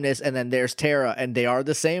 here's Xemnas and then there's Terra and they are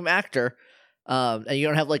the same actor, and you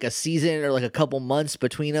don't have, like, a season or, like, a couple months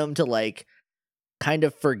between them to, like, kind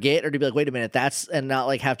of forget, or to be like, wait a minute, that's, and not,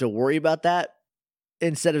 like, have to worry about that,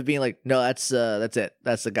 instead of being like, no, that's it,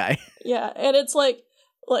 that's the guy. Yeah, and it's like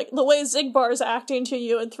the way Xigbar's acting to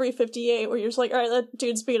you in 358, where you're just like, all right, that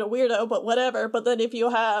dude's being a weirdo, but whatever. But then if you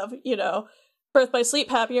have, you know, Birth by Sleep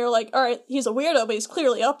happen, you're like, all right, he's a weirdo, but he's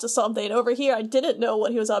clearly up to something. Over here, I didn't know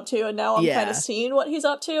what he was up to, and now I'm kind of seeing what he's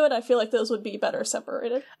up to, and I feel like those would be better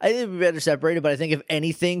separated. I think it would be better separated, but I think if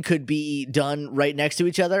anything could be done right next to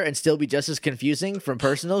each other and still be just as confusing from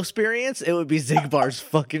personal experience, it would be Xigbar's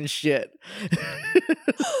fucking shit.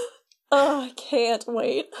 Oh, I can't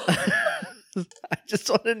wait. I just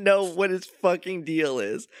want to know what his fucking deal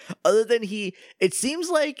is. Other than it seems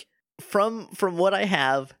like from what I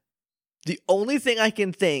have, the only thing I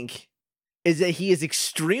can think is that he is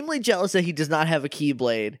extremely jealous that he does not have a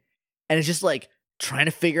Keyblade, and is just, like, trying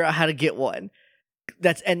to figure out how to get one.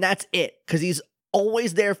 That's it, because he's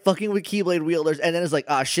always there fucking with Keyblade wielders, and then it's like,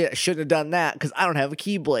 ah, shit, I shouldn't have done that because I don't have a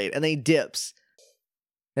Keyblade, and then he dips.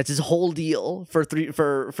 That's his whole deal for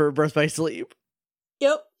Birth by Sleep.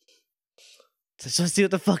 Yep. So let's see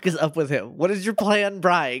what the fuck is up with him. What is your plan,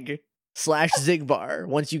 Braig? / Zigbar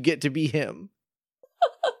once you get to be him.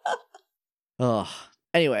 Oh,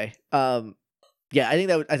 anyway, yeah,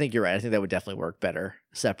 I think you're right. I think that would definitely work better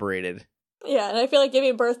separated. Yeah, and I feel like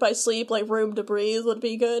giving birth by sleep, like room to breathe, would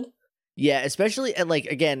be good. Yeah, especially, and like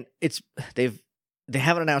again, they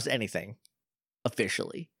haven't announced anything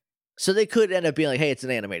officially, so they could end up being like, hey, it's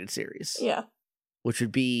an animated series. Yeah, which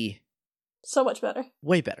would be so much better.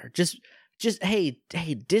 Way better. Just hey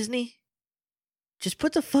Disney, just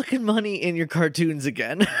put the fucking money in your cartoons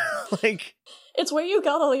again. Like, it's where you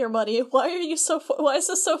got all your money. Why is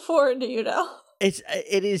this so foreign to you now?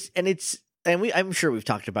 I'm sure we've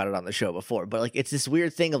talked about it on the show before, but like, it's this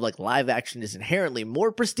weird thing of like live action is inherently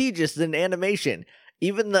more prestigious than animation,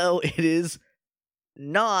 even though it is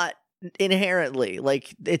not inherently.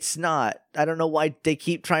 Like, it's not. I don't know why they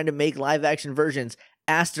keep trying to make live action versions.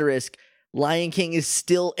 Asterisk, Lion King is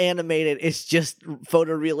still animated. It's just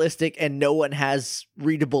photorealistic and no one has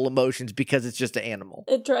readable emotions because it's just an animal.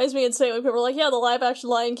 It drives me insane when people are like, yeah, the live action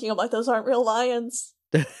Lion King. I'm like, those aren't real lions.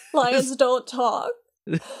 Lions don't talk.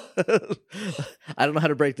 I don't know how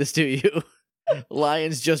to break this to you.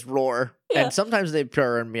 Lions just roar. Yeah. And sometimes they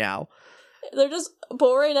purr and meow. They're just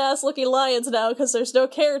boring ass looking lions now because there's no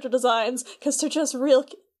character designs because they're just real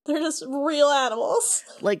animals.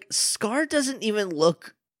 Like, Scar doesn't even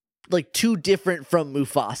look like too different from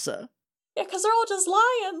Mufasa. Yeah, because they're all just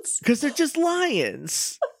lions. Because they're just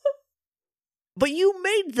lions. But you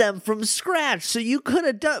made them from scratch, so you could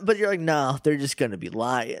have done. But you're like, no, they're just gonna be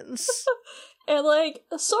lions. And like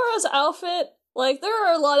Sora's outfit, like there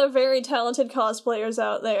are a lot of very talented cosplayers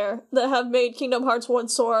out there that have made Kingdom Hearts 1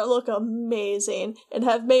 Sora look amazing and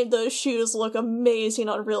have made those shoes look amazing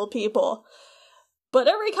on real people. But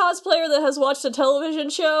every cosplayer that has watched a television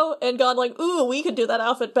show and gone like, ooh, we could do that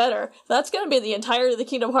outfit better, that's going to be the entirety of the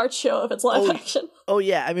Kingdom Hearts show if it's live action. Oh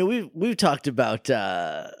yeah, I mean we've talked about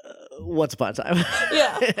Once Upon a Time.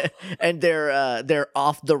 Yeah. And their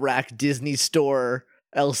off the rack Disney store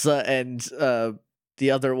Elsa and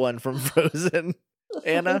the other one from Frozen,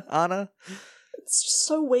 Anna. It's just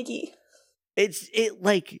so wiggy. It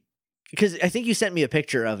like, because I think you sent me a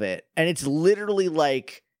picture of it, and it's literally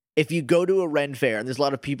like if you go to a Ren fair and there's a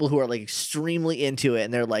lot of people who are like extremely into it,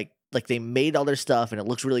 and they're like they made all their stuff and it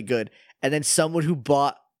looks really good, and then someone who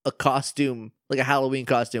bought a costume, like a Halloween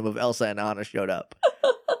costume of Elsa and Anna, showed up,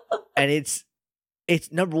 and it's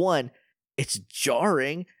number one, it's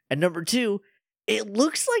jarring, and number two, it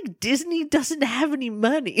looks like Disney doesn't have any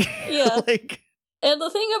money. Yeah. And the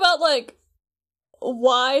thing about, like,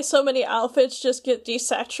 why so many outfits just get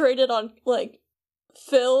desaturated on, like,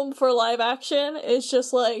 film for live action is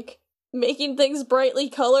just, like, making things brightly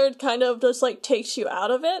colored kind of just, like, takes you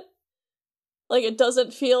out of it. Like, it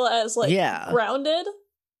doesn't feel as, like, grounded.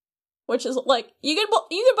 Which is, like, you can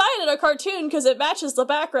buy it in a cartoon because it matches the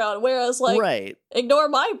background, whereas, like, ignore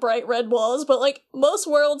my bright red walls, but, like, most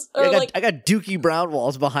worlds are, I got Dookie Brown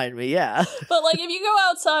walls behind me, yeah. But, like, if you go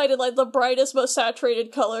outside and, like, the brightest, most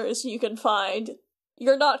saturated colors you can find,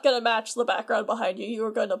 you're not gonna match the background behind you, you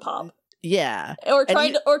are gonna pop. Yeah. Or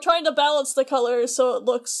trying to balance the colors so it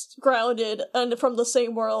looks grounded and from the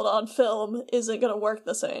same world on film isn't gonna work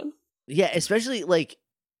the same. Yeah, especially, like,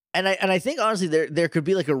 And I think honestly there could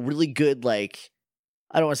be like a really good, like,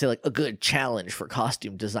 I don't want to say like a good challenge for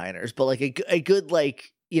costume designers, but like a good,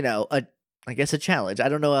 like, you know, I guess a challenge. I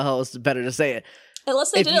don't know how else better to say it.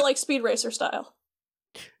 Unless they did it like Speed Racer style.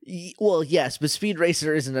 Well, yes, but Speed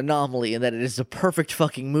Racer is an anomaly in that it is a perfect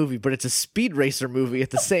fucking movie, but it's a Speed Racer movie at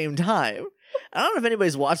the same time. I don't know if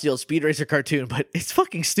anybody's watched the old Speed Racer cartoon, but it's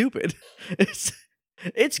fucking stupid.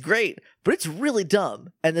 It's great, but it's really dumb.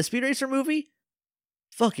 And the Speed Racer movie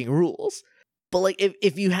fucking rules. But like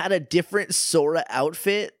if you had a different Sora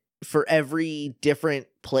outfit for every different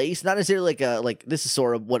place, not necessarily like this is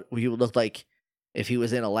Sora what he would look like if he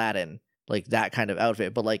was in Aladdin, like that kind of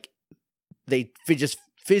outfit, but like they just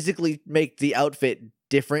physically make the outfit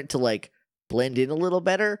different to like blend in a little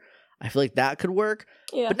better. I feel like that could work.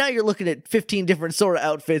 Yeah. But now you're looking at 15 different Sora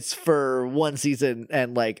outfits for one season,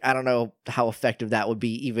 and like I don't know how effective that would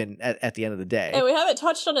be even at the end of the day. And we haven't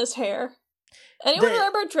touched on his hair. Anyone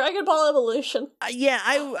remember Dragon Ball Evolution? Yeah,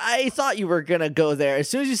 I thought you were gonna go there. As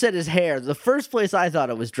soon as you said his hair, the first place I thought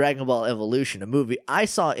of was Dragon Ball Evolution, a movie I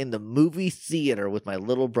saw in the movie theater with my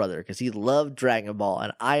little brother because he loved Dragon Ball,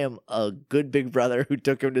 and I am a good big brother who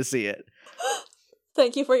took him to see it.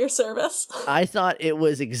 Thank you for your service. I thought it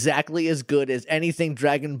was exactly as good as anything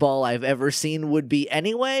Dragon Ball I've ever seen would be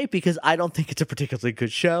anyway, because I don't think it's a particularly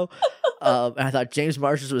good show. And I thought James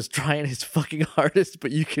Marsters was trying his fucking hardest, but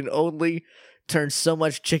you can only turn so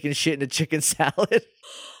much chicken shit into chicken salad.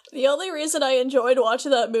 The only reason I enjoyed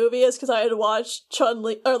watching that movie is because I had watched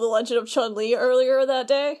Chun-Li, or The Legend of Chun-Li earlier that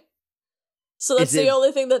day. So that's the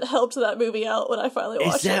only thing that helped that movie out when I finally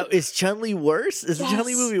watched it. Is Chun-Li worse? Is the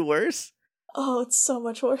Chun-Li movie worse? Oh, it's so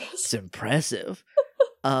much worse. It's impressive.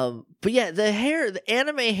 But yeah, the hair, the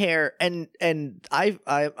anime hair, and I'm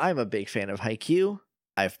a big fan of Haikyuu.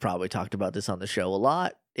 I've probably talked about this on the show a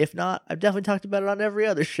lot. If not, I've definitely talked about it on every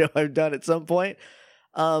other show I've done at some point.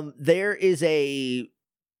 There is a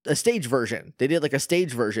stage version. They did like a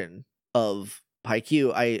stage version of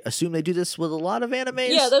Haikyuu. I assume they do this with a lot of animes.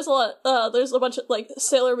 Yeah, there's a lot. There's a bunch of, like,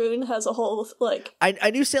 Sailor Moon has a whole, like...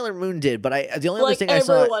 I knew Sailor Moon did, but the only other thing I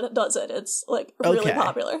saw... everyone does it. It's, like, really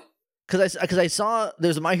popular. Because I saw...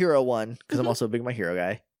 There's a My Hero one, because I'm also a big My Hero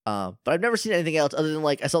guy. But I've never seen anything else other than,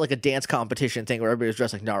 like, I saw, like, a dance competition thing where everybody was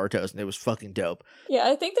dressed like Naruto's, and it was fucking dope. Yeah,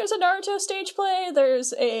 I think there's a Naruto stage play,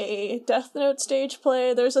 there's a Death Note stage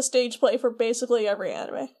play, there's a stage play for basically every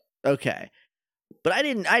anime. Okay. But I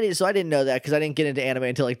didn't know that because I didn't get into anime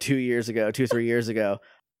until like 2 or 3 years ago.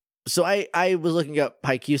 So I was looking up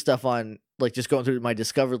Haikyuu stuff on, like, just going through my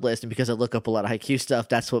discovered list, and because I look up a lot of Haikyuu stuff,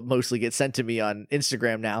 that's what mostly gets sent to me on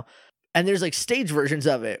Instagram now. And there's like stage versions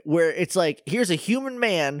of it where it's like, here's a human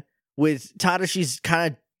man with Tadashi's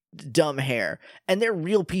kind of dumb hair, and they're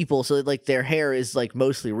real people, so like their hair is like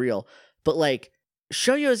mostly real. But like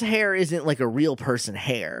Shoyo's hair isn't like a real person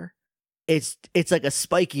hair. It's like a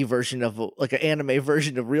spiky version of like an anime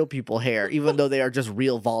version of real people hair, even though they are just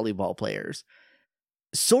real volleyball players.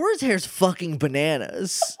 Sora's hair's fucking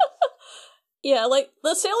bananas. Yeah, like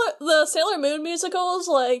the Sailor Moon musicals,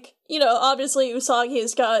 like, you know, obviously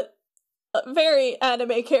Usagi's got very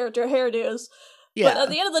anime character hairdos. Yeah. But at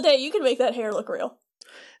the end of the day, you can make that hair look real.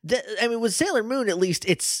 I mean, with Sailor Moon, at least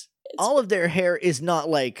it's all of their hair is not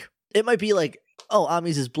like, it might be like, oh,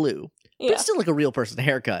 Ami's is blue. Yeah. But it's still like a real person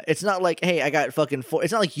haircut. It's not like, hey, I got fucking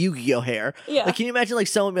it's not like Yu-Gi-Oh hair. Yeah. Like, can you imagine like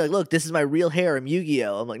someone be like, look, this is my real hair, I'm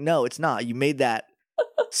Yu-Gi-Oh. I'm like, no, it's not. You made that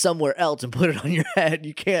somewhere else and put it on your head.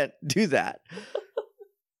 You can't do that.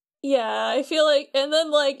 Yeah, I feel like, and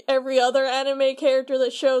then like every other anime character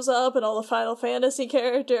that shows up and all the Final Fantasy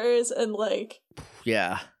characters, and like,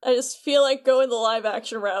 yeah, I just feel like going the live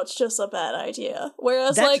action route's just a bad idea.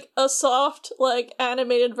 Whereas like a soft, like,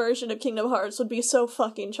 animated version of Kingdom Hearts would be so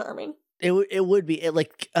fucking charming. It would be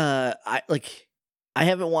I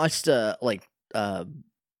haven't watched The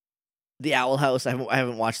Owl House. I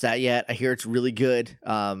haven't watched that yet. I hear it's really good.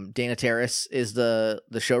 Dana Terrace is the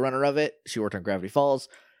showrunner of it. She worked on Gravity Falls.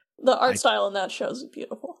 The art style in that show is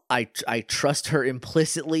beautiful. I trust her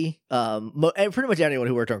implicitly. And pretty much anyone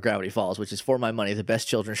who worked on Gravity Falls, which is, for my money, the best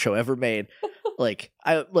children's show ever made.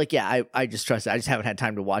 I just trust it. I just haven't had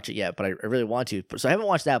time to watch it yet, but I really want to. So I haven't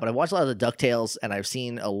watched that, but I've watched a lot of the DuckTales, and I've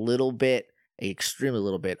seen extremely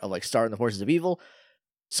little bit of like Star and the Horses of Evil.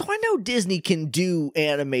 So I know Disney can do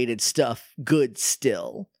animated stuff good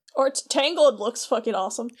still. Or Tangled looks fucking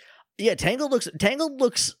awesome. Yeah, Tangled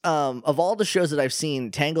looks of all the shows that I've seen,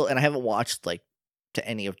 Tangled, and I haven't watched like to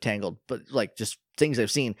any of Tangled, but like just things I've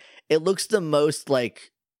seen, it looks the most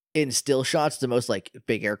like in still shots, the most like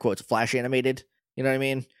big air quotes flash animated. You know what I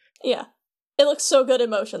mean? Yeah. It looks so good in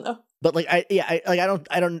motion though. But like I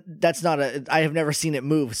don't that's not I have never seen it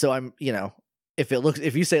move, so I'm, you know, if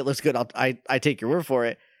you say it looks good, I take your word for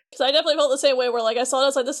it. Because I definitely felt the same way where, like, I saw it, I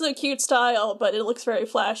was like, this is a cute style, but it looks very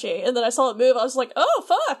flashy. And then I saw it move, I was like, oh,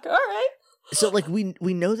 fuck, all right. So, like, we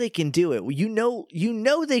know they can do it. You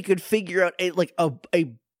know they could figure out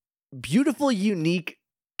a beautiful, unique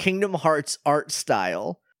Kingdom Hearts art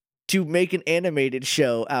style to make an animated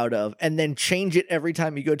show out of, and then change it every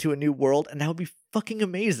time you go to a new world, and that would be fucking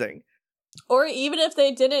amazing. Or even if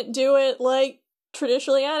they didn't do it, like,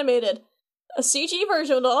 traditionally animated, a CG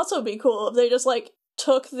version would also be cool if they just, like,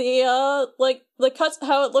 took the cuts,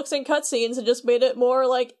 how it looks in cutscenes, and just made it more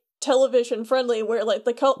like television friendly, where like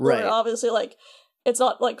the color, right, obviously like it's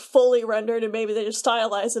not like fully rendered, and maybe they just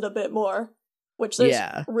stylize it a bit more, which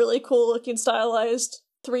there's really cool looking stylized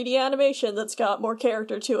 3D animation that's got more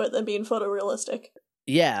character to it than being photorealistic.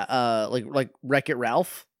 Yeah, like Wreck-It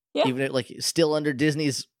Ralph. Yeah. Even like still under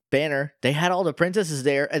Disney's banner, they had all the princesses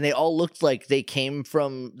there, and they all looked like they came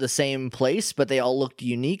from the same place, but they all looked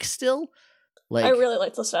unique still. Like, I really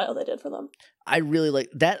liked the style they did for them. I really like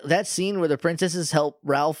that scene where the princesses help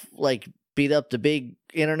Ralph like beat up the big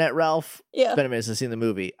internet Ralph. Yeah. It's been a minute since I've seen the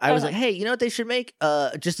movie. I was like, hey, you know what they should make?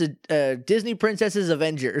 Just a Disney Princesses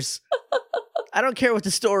Avengers. I don't care what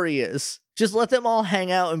the story is. Just let them all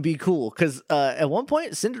hang out and be cool. Because at one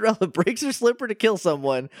point, Cinderella breaks her slipper to kill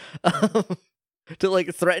someone. To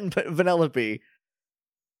like threaten Vanellope.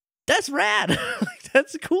 That's rad.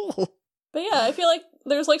 That's cool. But yeah, I feel like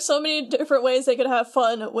there's like so many different ways they could have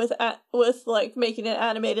fun with like making it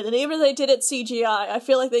animated, and even if they did it CGI, I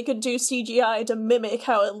feel like they could do CGI to mimic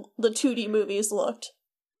how the 2D movies looked.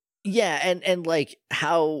 Yeah, and like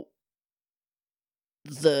how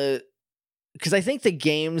because I think the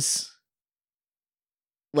games,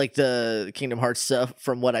 like the Kingdom Hearts stuff,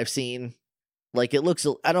 from what I've seen, like it looks,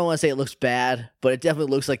 I don't want to say it looks bad, but it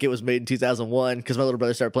definitely looks like it was made in 2001 because my little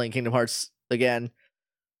brother started playing Kingdom Hearts again,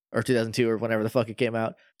 or 2002 or whenever the fuck it came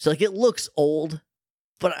out. So like it looks old,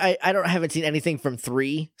 but I haven't seen anything from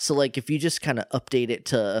 3. So like if you just kind of update it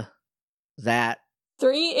to that.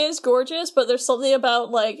 3 is gorgeous, but there's something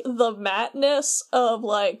about like the matte-ness of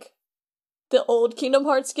like the old Kingdom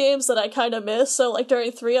Hearts games that I kind of miss. So like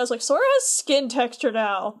during 3, I was like, Sora has skin texture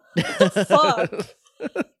now. What the fuck?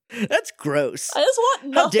 That's gross. I just want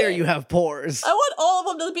nothing. How dare you have pores? I want all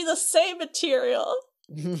of them to be the same material.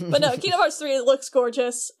 But no, Kingdom Hearts 3 looks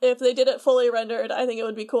gorgeous. If they did it fully rendered, I think it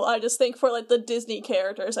would be cool. I just think for like the Disney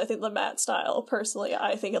characters, I think the matte style, personally,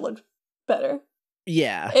 I think it looked better.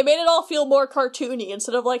 Yeah. It made it all feel more cartoony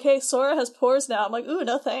instead of like, hey, Sora has pores now. I'm like, ooh,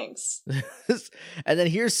 no thanks. And then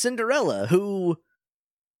here's Cinderella, who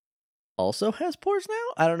also has pores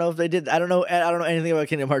now? I don't know if they did. I don't know anything about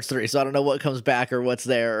Kingdom Hearts 3, so I don't know what comes back or what's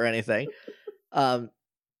there or anything. But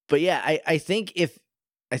yeah, I think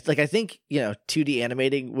I think, 2D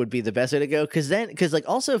animating would be the best way to go, because like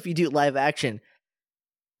also if you do live action,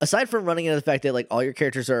 aside from running into the fact that like all your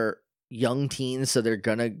characters are young teens, so they're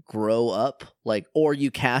gonna grow up, like, or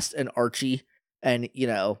you cast an Archie and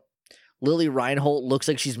Lily Reinhold looks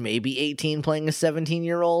like she's maybe 18 playing a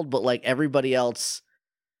 17-year-old, but like everybody else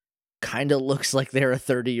kind of looks like they're a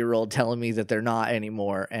 30-year-old telling me that they're not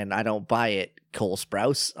anymore, and I don't buy it, Cole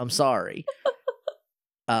Sprouse. I'm sorry.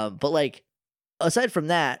 But like aside from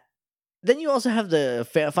that, then you also have the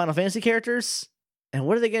Final Fantasy characters, and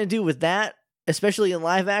what are they going to do with that, especially in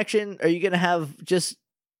live action? Are you going to have just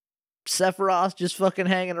Sephiroth just fucking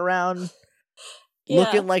hanging around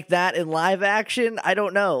looking like that in live action? I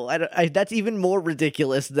don't know. That's even more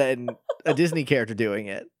ridiculous than a Disney character doing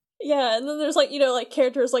it. Yeah, and then there's like, like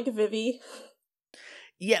characters like Vivi.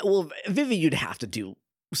 Yeah, well, Vivi you'd have to do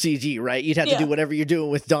CG, right? You'd have to do whatever you're doing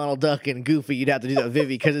with Donald Duck and Goofy. You'd have to do that with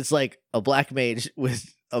Vivi because it's like a black mage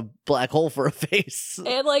with a black hole for a face.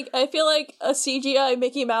 And like, I feel like a CGI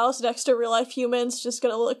Mickey Mouse next to real life humans just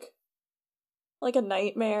gonna look like a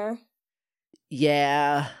nightmare.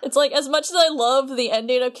 Yeah. It's like, as much as I love the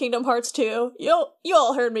ending of Kingdom Hearts 2, you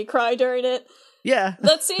all heard me cry during it. Yeah.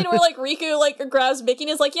 That scene where like Riku like grabs Mickey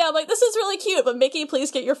and is like, yeah, I'm like, this is really cute, but Mickey, please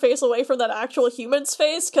get your face away from that actual human's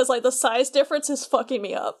face, because like the size difference is fucking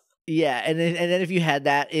me up. Yeah, and then if you had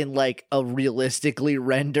that in like a realistically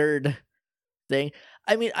rendered thing,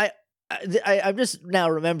 I mean, I'm just now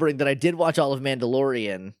remembering that I did watch all of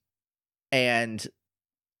Mandalorian, and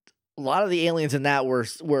a lot of the aliens in that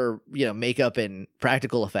were makeup and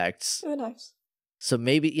practical effects. Oh, nice. So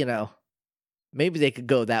maybe maybe they could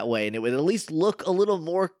go that way, and it would at least look a little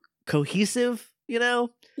more cohesive. Yeah.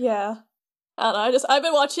 I don't know. I've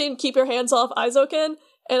been watching Keep Your Hands Off Eizouken,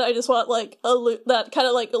 and I just want like that kind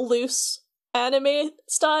of like loose anime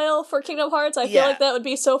style for Kingdom Hearts. I feel like that would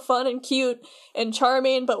be so fun and cute and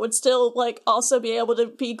charming, but would still like also be able to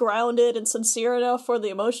be grounded and sincere enough for the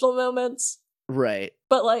emotional moments. Right.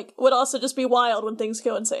 But like would also just be wild when things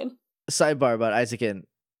go insane. Sidebar about Eizouken.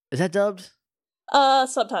 Is that dubbed?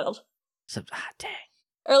 Subtitled. Dang.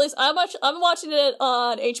 Or at least I'm watching it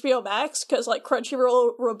on HBO Max because like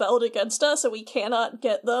Crunchyroll rebelled against us and we cannot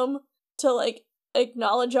get them to like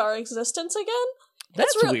acknowledge our existence again.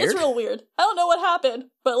 That's weird. It's real weird. I don't know what happened,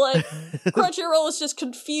 but like Crunchyroll is just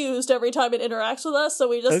confused every time it interacts with us, so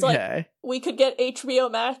we just like we could get HBO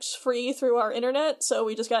Max free through our internet, so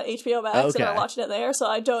we just got HBO Max and are watching it there, so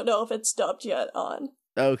I don't know if it's dubbed yet on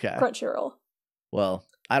Crunchyroll. Well,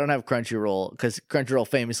 I don't have Crunchyroll because Crunchyroll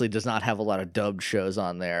famously does not have a lot of dubbed shows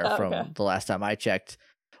on there from the last time I checked.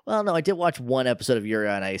 Well, no, I did watch one episode of Yuri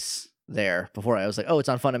on Ice there before. I was like, oh, it's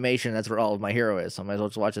on Funimation. That's where all of My Hero is, so I might as well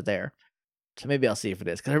just watch it there. So maybe I'll see if it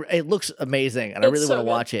is, because it looks amazing, and I really want to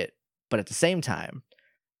watch it. But at the same time,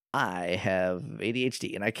 I have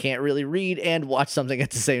ADHD, and I can't really read and watch something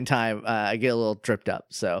at the same time. I get a little tripped up,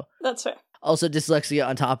 so. That's fair. Also, dyslexia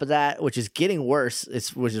on top of that, which is getting worse,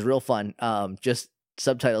 which is real fun. Just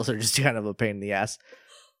subtitles are just kind of a pain in the ass.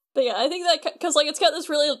 But yeah, I think that, because like it's got this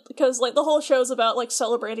really, because like the whole show's about like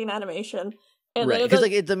celebrating animation. And right, because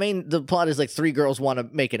like the plot is like 3 girls want to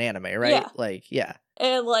make an anime, right? Yeah. Like, yeah.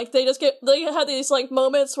 And like they have these like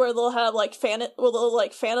moments where they'll have like they'll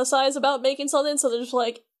like fantasize about making something, so they're just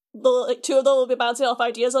like two of them will be bouncing off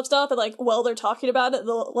ideas of stuff, and like while they're talking about it,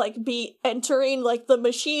 they'll like be entering like the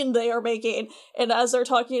machine they are making, and as they're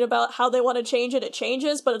talking about how they want to change it, it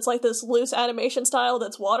changes, but it's like this loose animation style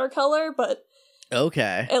that's watercolor, but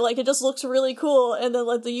Okay. and like it just looks really cool, and then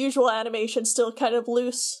like the usual animation still kind of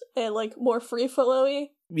loose and like more free flowy.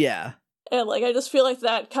 Yeah. And like I just feel like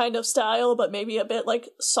that kind of style, but maybe a bit like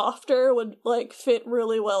softer, would like fit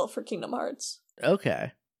really well for Kingdom Hearts.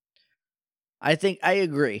 Okay. I think I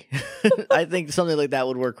agree. I think something like that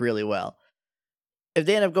would work really well. If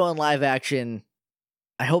they end up going live action,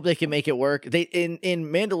 I hope they can make it work. They in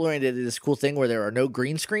Mandalorian they did this cool thing where there are no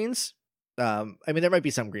green screens. I mean, there might be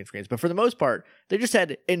some green screens, but for the most part, they just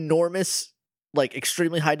had enormous, like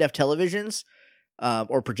extremely high def televisions,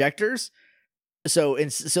 or projectors. So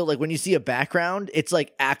like when you see a background, it's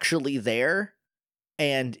like actually there,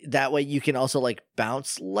 and that way you can also like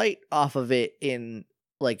bounce light off of it in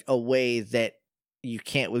like a way that you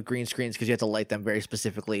can't with green screens because you have to light them very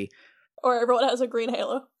specifically. Or everyone has a green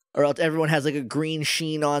halo. Or else everyone has like a green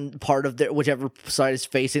sheen on part of their whichever side is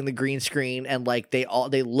facing the green screen, and like they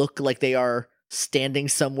look like they are standing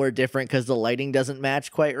somewhere different because the lighting doesn't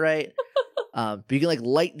match quite right. But you can like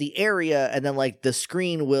light the area, and then like the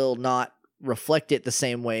screen will not reflect it the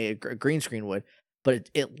same way a green screen would, but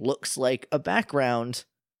it looks like a background,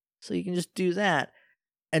 so you can just do that.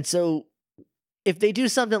 And so if they do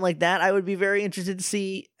something like that, I would be very interested to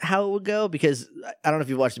see how it would go, because I don't know if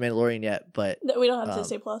you've watched The Mandalorian yet, but No, we don't have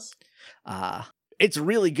Disney Plus. It's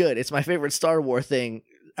really good. It's my favorite Star Wars thing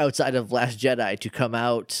outside of Last Jedi to come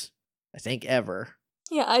out, I think, ever.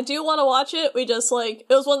 Yeah, I do want to watch it. We just like,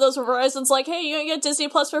 it was one of those where Verizon's like, hey, you can get Disney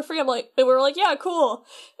Plus for free. And we were like, yeah, cool.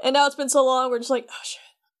 And now it's been so long, we're just like, oh shit,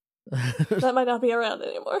 that might not be around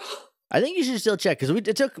anymore. I think you should still check, because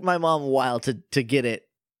it took my mom a while to get it.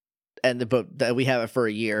 But we have it for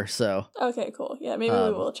a year, so okay, cool. Yeah, maybe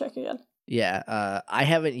we will check again. Yeah, I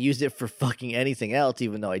haven't used it for fucking anything else,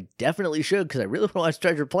 even though I definitely should, because I really want to watch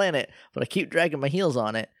Treasure Planet, but I keep dragging my heels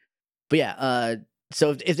on it. But yeah,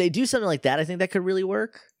 so if they do something like that, I think that could really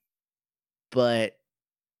work. But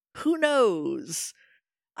who knows?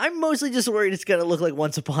 I'm mostly just worried it's gonna look like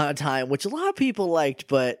Once Upon a Time, which a lot of people liked,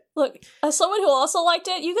 but look, as someone who also liked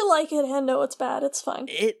it, you can like it and know it's bad. It's fine.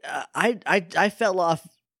 I fell off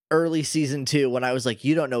early season 2 when I was like,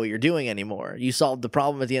 you don't know what you're doing anymore. You solved the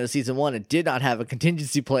problem at the end of season 1 and did not have a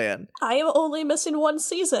contingency plan. I am only missing one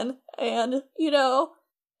season, and,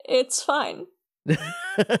 it's fine.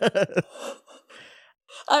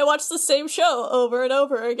 I watched the same show over and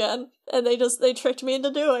over again, and they tricked me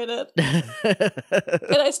into doing it.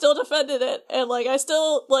 And I still defended it, and,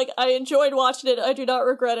 I enjoyed watching it. I do not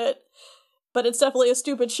regret it. But it's definitely a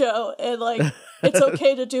stupid show, and, it's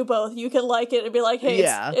okay to do both. You can like it and be like, hey,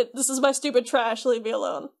 yeah. This is my stupid trash, leave me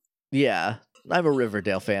alone. Yeah, I'm a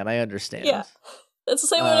Riverdale fan, I understand. Yeah. It's the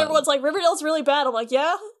same when everyone's like, Riverdale's really bad. I'm like,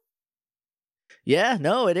 yeah? Yeah,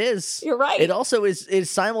 no, it is. You're right. It also is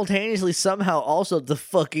simultaneously somehow also the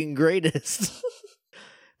fucking greatest.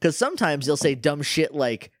 Because sometimes they'll say dumb shit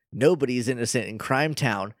like, nobody's innocent in Crime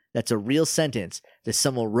Town. That's a real sentence that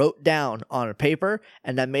someone wrote down on a paper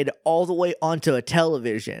and that made it all the way onto a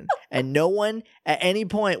television. And no one at any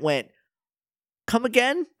point went, come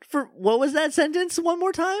again? For what was that sentence one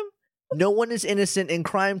more time? No one is innocent in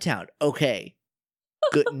Crime Town. Okay.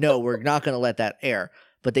 Good. No, we're not going to let that air.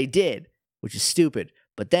 But they did, which is stupid.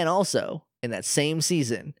 But then also, in that same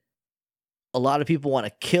season, a lot of people want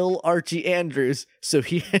to kill Archie Andrews, so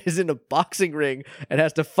he is in a boxing ring and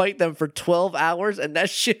has to fight them for 12 hours, and that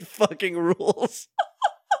shit fucking rules.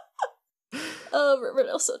 Oh,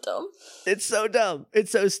 Riverdale's so dumb. It's so dumb.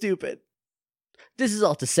 It's so stupid. This is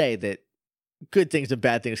all to say that good things and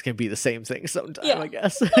bad things can be the same thing sometime, yeah. I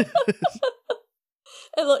guess.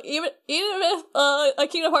 And look, even if a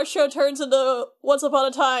Kingdom Hearts show turns into Once Upon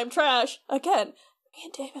a Time trash, again, me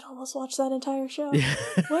and David almost watched that entire show.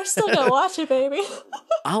 We're still gonna watch it, baby.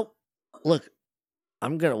 I'm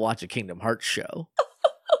gonna watch a Kingdom Hearts show.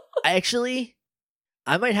 I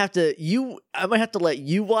might have to let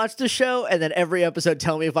you watch the show, and then every episode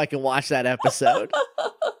tell me if I can watch that episode.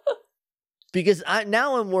 Because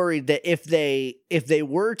now I'm worried that if they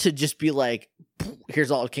were to just be like,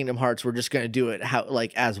 here's all of Kingdom Hearts, we're just gonna do it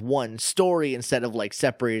as one story instead of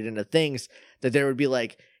separated into things, that there would be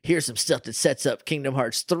here's some stuff that sets up Kingdom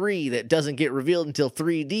Hearts 3 that doesn't get revealed until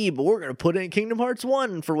 3D, but we're going to put it in Kingdom Hearts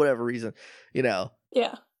 1 for whatever reason, Yeah.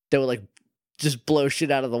 That would just blow shit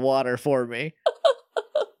out of the water for me.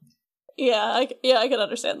 I can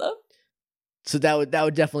understand that. So that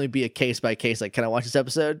would definitely be a case by case, can I watch this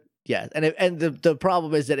episode? Yeah. And the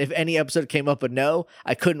problem is that if any episode came up a no,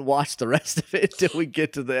 I couldn't watch the rest of it until we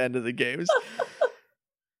get to the end of the games.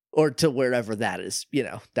 or to wherever that is,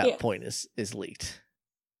 that point is leaked.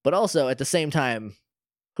 But also at the same time,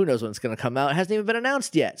 who knows when it's going to come out? It hasn't even been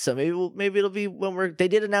announced yet. So maybe it'll be when they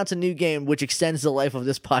did announce a new game, which extends the life of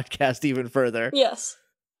this podcast even further. Yes.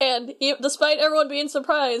 And despite everyone being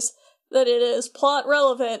surprised that it is plot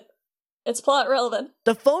relevant, it's plot relevant.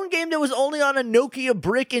 The phone game that was only on a Nokia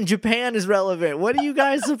brick in Japan is relevant. What are you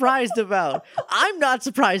guys surprised about? I'm not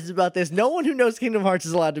surprised about this. No one who knows Kingdom Hearts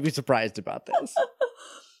is allowed to be surprised about this.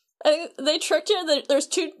 They tricked you.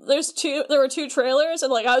 There were two trailers,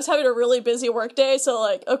 and I was having a really busy work day,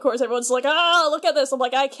 so of course everyone's like, look at this. I'm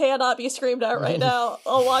like, I cannot be screamed at right now.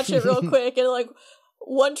 I'll watch it real quick, and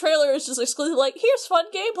one trailer is just exclusively here's fun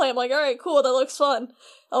gameplay. I'm like, all right, cool, that looks fun.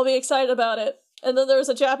 I'll be excited about it. And then there was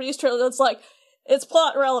a Japanese trailer that's it's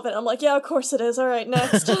plot relevant. I'm like, yeah, of course it is. All right,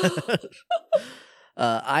 next.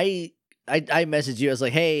 I messaged you. I was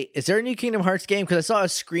like, hey, is there a new Kingdom Hearts game? Because I saw a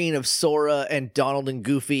screen of Sora and Donald and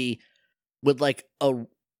Goofy with a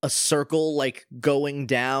circle going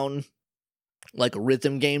down like a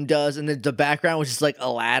rhythm game does. And then the background was just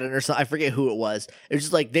Aladdin or something. I forget who it was. It was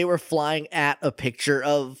just they were flying at a picture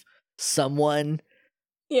of someone.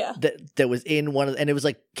 Yeah. That was in one of and it was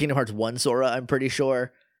Kingdom Hearts 1 Sora, I'm pretty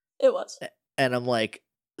sure. It was. And I'm like,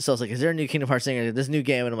 so I was like, is there a new Kingdom Hearts thing? This new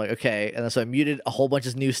game? And I'm like, okay. And so I muted a whole bunch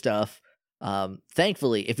of new stuff.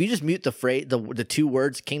 Thankfully, if you just mute the two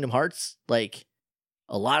words Kingdom Hearts, a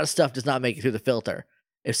lot of stuff does not make it through the filter.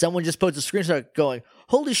 If someone just posts a screenshot going,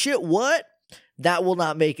 holy shit, what? That will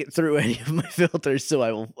not make it through any of my filters, so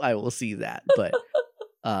I will see that. But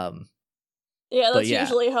yeah, that's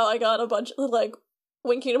usually how I got a bunch of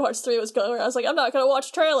when Kingdom Hearts 3 was going around. I was like, I'm not gonna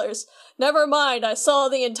watch trailers. Never mind, I saw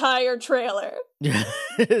the entire trailer.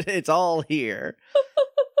 It's all here.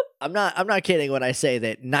 I'm not kidding when I say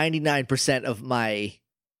that 99% of my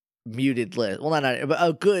muted list, well, not but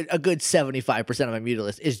a good 75% of my muted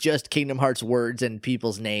list is just Kingdom Hearts words and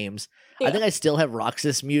people's names. Yeah. I think I still have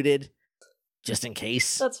Roxas muted, just in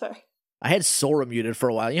case. That's fair. I had Sora muted for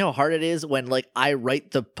a while. You know how hard it is when I write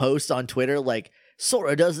the post on Twitter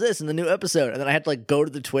Sora does this in the new episode, and then I had to go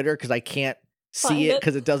to the Twitter because I can't see it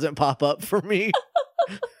because it doesn't pop up for me.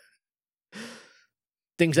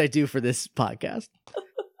 Things I do for this podcast.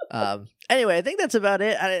 Anyway, I think that's about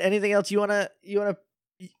it. Anything else you wanna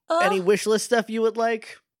any wish list stuff you would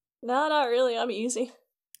like? No, not really. I'm easy.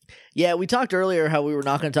 Yeah, we talked earlier how we were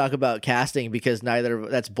not going to talk about casting because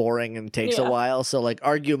that's boring and takes a while. So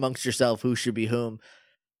argue amongst yourself who should be whom.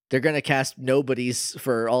 They're going to cast nobodies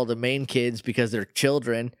for all the main kids because they're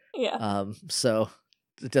children. Yeah. So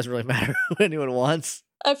it doesn't really matter who anyone wants.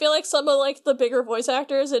 I feel like some of the bigger voice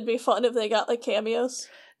actors, it'd be fun if they got cameos.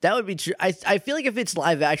 That would be true. I feel like if it's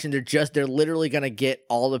live action, they're literally going to get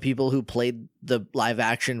all the people who played the live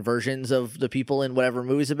action versions of the people in whatever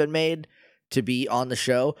movies have been made to be on the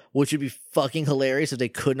show, which would be fucking hilarious if they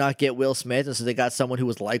could not get Will Smith, and so they got someone who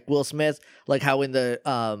was like Will Smith, like how in the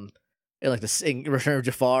in Return of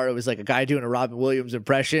Jafar, it was a guy doing a Robin Williams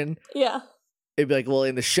impression. Yeah. It'd be well,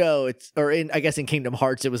 in the show, I guess in Kingdom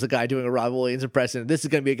Hearts, it was a guy doing a Robin Williams impression. This is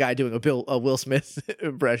going to be a guy doing a Will Smith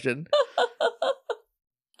impression.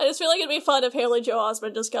 I just feel like it'd be fun if Haley Joel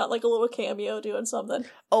Osment just got a little cameo doing something.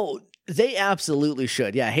 Oh, they absolutely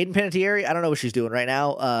should. Yeah, Hayden Panettiere, I don't know what she's doing right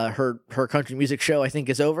now. Her country music show, I think,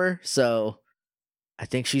 is over, so I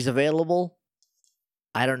think she's available.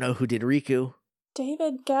 I don't know who did Riku.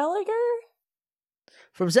 David Gallagher?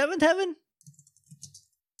 From Seventh Heaven?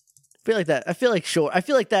 I feel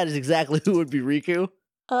like that is exactly who would be Riku.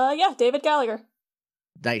 Yeah, David Gallagher.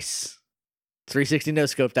 Nice. 360 no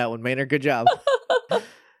scope that one, Maynard. Good job.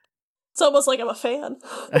 It's almost like I'm a fan.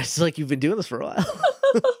 It's like you've been doing this for a while.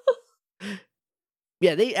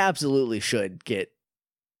 Yeah, they absolutely should get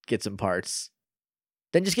some parts.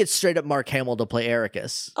 Then just get straight up Mark Hamill to play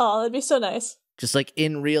Ericus. Oh, that'd be so nice. Just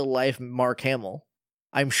in real life Mark Hamill.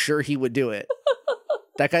 I'm sure he would do it.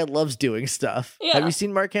 That guy loves doing stuff. Yeah. Have you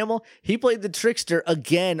seen Mark Hamill? He played the Trickster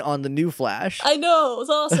again on the new Flash. I know, it was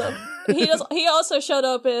awesome. He also showed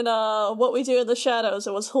up in What We Do in the Shadows.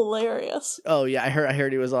 It was hilarious. Oh yeah, I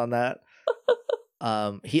heard he was on that.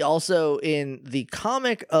 He also in the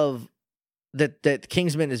comic of that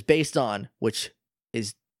Kingsman is based on, which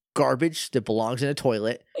is garbage that belongs in a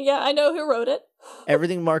toilet. Yeah, I know who wrote it.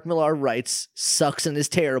 Everything Mark Millar writes sucks and is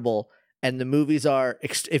terrible, and the movies are,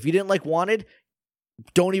 if you didn't like Wanted,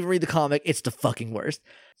 don't even read the comic, it's the fucking worst.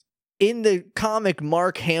 In the comic,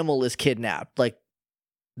 Mark Hamill is kidnapped.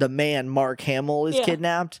 The man Mark Hamill is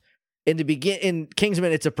kidnapped. In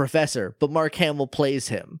Kingsman, it's a professor, but Mark Hamill plays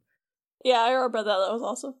him. Yeah, I remember that. That was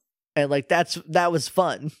awesome. And that was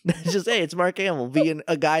fun. It's just, hey, it's Mark Hamill being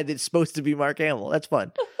a guy that's supposed to be Mark Hamill. That's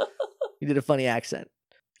fun. He did a funny accent.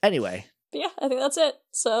 Anyway. But yeah, I think that's it.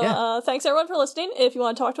 So Yeah. thanks everyone for listening. If you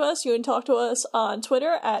want to talk to us, you can talk to us on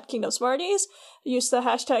Twitter at Kingdom Smarties. Use the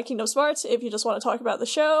hashtag Kingdom Smarts if you just want to talk about the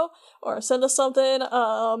show or send us something.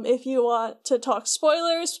 If you want to talk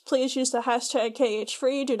spoilers, please use the hashtag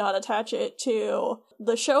KHFree. Do not attach it to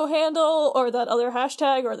the show handle or that other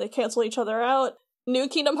hashtag or they cancel each other out. New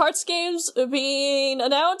Kingdom Hearts games being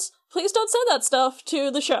announced. Please don't send that stuff to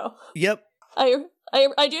the show. Yep. I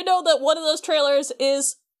do know that one of those trailers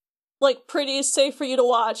is like pretty safe for you to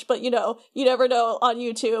watch, but you never know on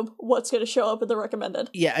YouTube what's going to show up in the recommended.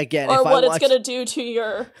 Yeah, again, or what it's going to do to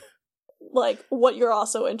your, like, what you're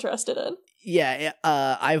also interested in. Yeah,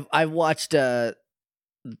 I've watched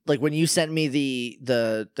like when you sent me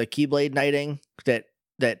the Keyblade knighting that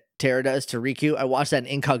Terra does to Riku, I watched that in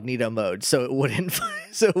incognito mode so it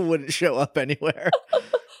wouldn't show up anywhere.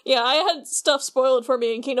 Yeah, I had stuff spoiled for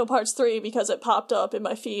me in Kingdom Hearts 3 because it popped up in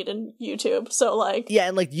my feed in YouTube. So like, yeah,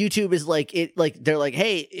 and like YouTube is like it, like they're like,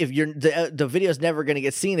 hey, if you're the video's never gonna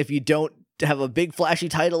get seen if you don't have a big flashy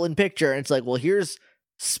title and picture, and it's like, well, here's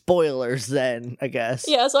spoilers then, I guess.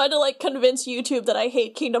 Yeah, so I had to like convince YouTube that I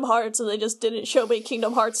hate Kingdom Hearts, and they just didn't show me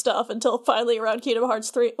Kingdom Hearts stuff until finally around Kingdom Hearts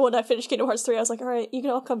 3. When I finished Kingdom Hearts 3, I was like, all right, you can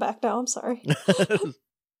all come back now. I'm sorry.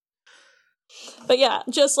 But yeah,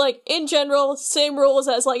 just like in general, same rules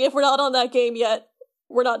as like if we're not on that game yet,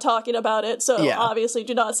 we're not talking about it. So Yeah. obviously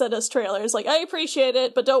do not send us trailers. Like, I appreciate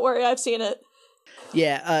it, but don't worry, I've seen it.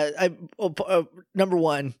 Yeah, number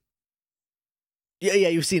one. Yeah,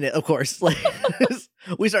 you've seen it, of course. Like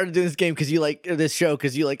we started doing this game because you like this show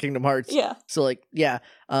because you like Kingdom Hearts. Yeah. So like, yeah.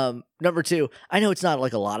 Number two, I know it's not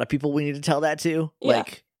like a lot of people we need to tell that to. Yeah.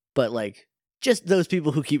 Like, but like just those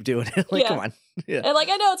people who keep doing it. Like, Yeah. come on. Yeah. And like,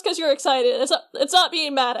 I know it's because you're excited. It's not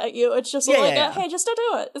being mad at you. It's just like, yeah. hey, just don't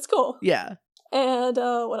do it. It's cool. Yeah. And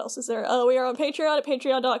what else is there? We are on Patreon at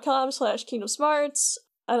patreon.com/Kingdom Smarts.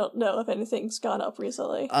 I don't know if anything's gone up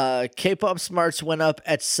recently. K-pop Smarts went up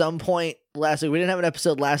at some point last week. We didn't have an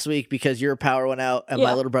episode last week because your power went out and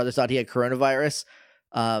my little brother thought he had coronavirus.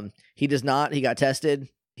 He does not. He got tested.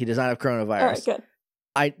 He does not have coronavirus. All right, good.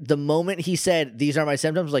 The moment he said, these are my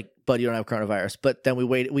symptoms, like, bud, you don't have coronavirus. But then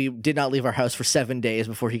we did not leave our house for 7 days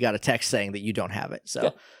before he got a text saying that you don't have it.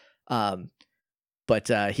 So, but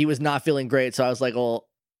he was not feeling great. So I was like, well,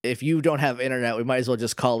 if you don't have internet, we might as well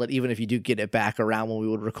just call it, even if you do get it back around when we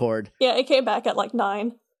would record. Yeah, it came back at like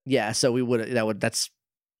 9. Yeah. So that's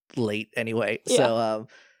late anyway. Yeah.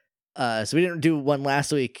 So we didn't do one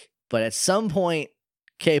last week, but at some point,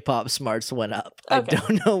 K-pop Smarts went up. Okay. I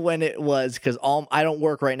don't know when it was because I don't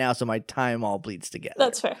work right now, so my time all bleeds together.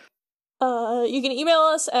 That's fair. You can email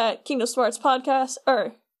us at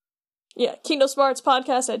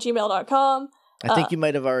kingdomsmartspodcast@gmail.com. I think you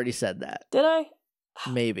might have already said that. Did I?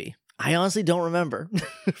 Maybe. I honestly don't remember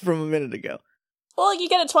from a minute ago. Well, you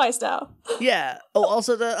get it twice now. Yeah. Oh,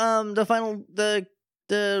 also the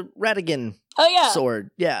Ratigan Oh yeah.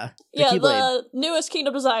 sword. Yeah. The Yeah, Keyblade. the newest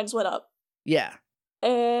Kingdom designs went up. Yeah.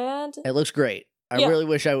 And It looks great. I Yeah. really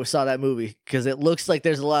wish I saw that movie because it looks like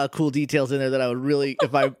there's a lot of cool details in there that I would really,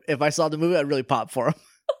 if I saw the movie, I'd really pop for them.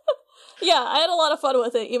 yeah, I had a lot of fun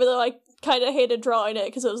with it, even though I kind of hated drawing it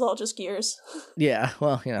because it was all just gears. Yeah.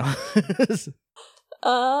 Well, you know.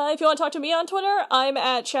 If you want to talk to me on Twitter, I'm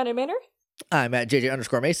at Shannon Manor. I'm at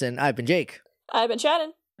JJ_Mason. I've been Jake. I've been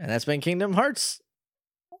Shannon. And that's been Kingdom Hearts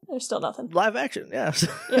There's still nothing. live action. Yeah.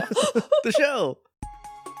 Yeah. The show.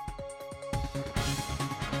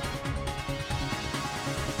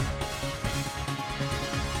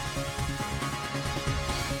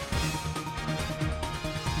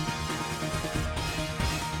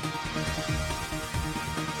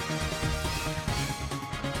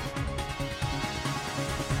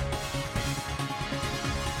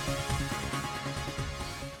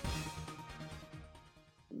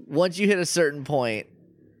 Once you hit a certain point,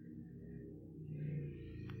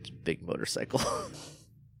 it's a big motorcycle.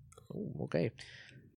 Ooh, okay.